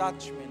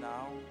Touch me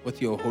now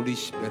with your Holy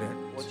Spirit.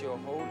 with your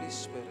Holy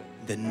Spirit.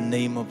 In the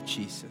name of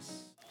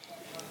Jesus.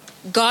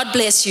 God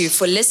bless you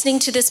for listening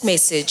to this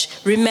message.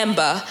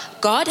 Remember,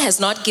 God has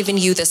not given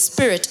you the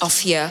spirit of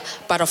fear,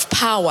 but of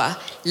power,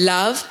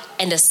 love,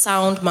 and a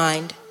sound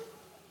mind.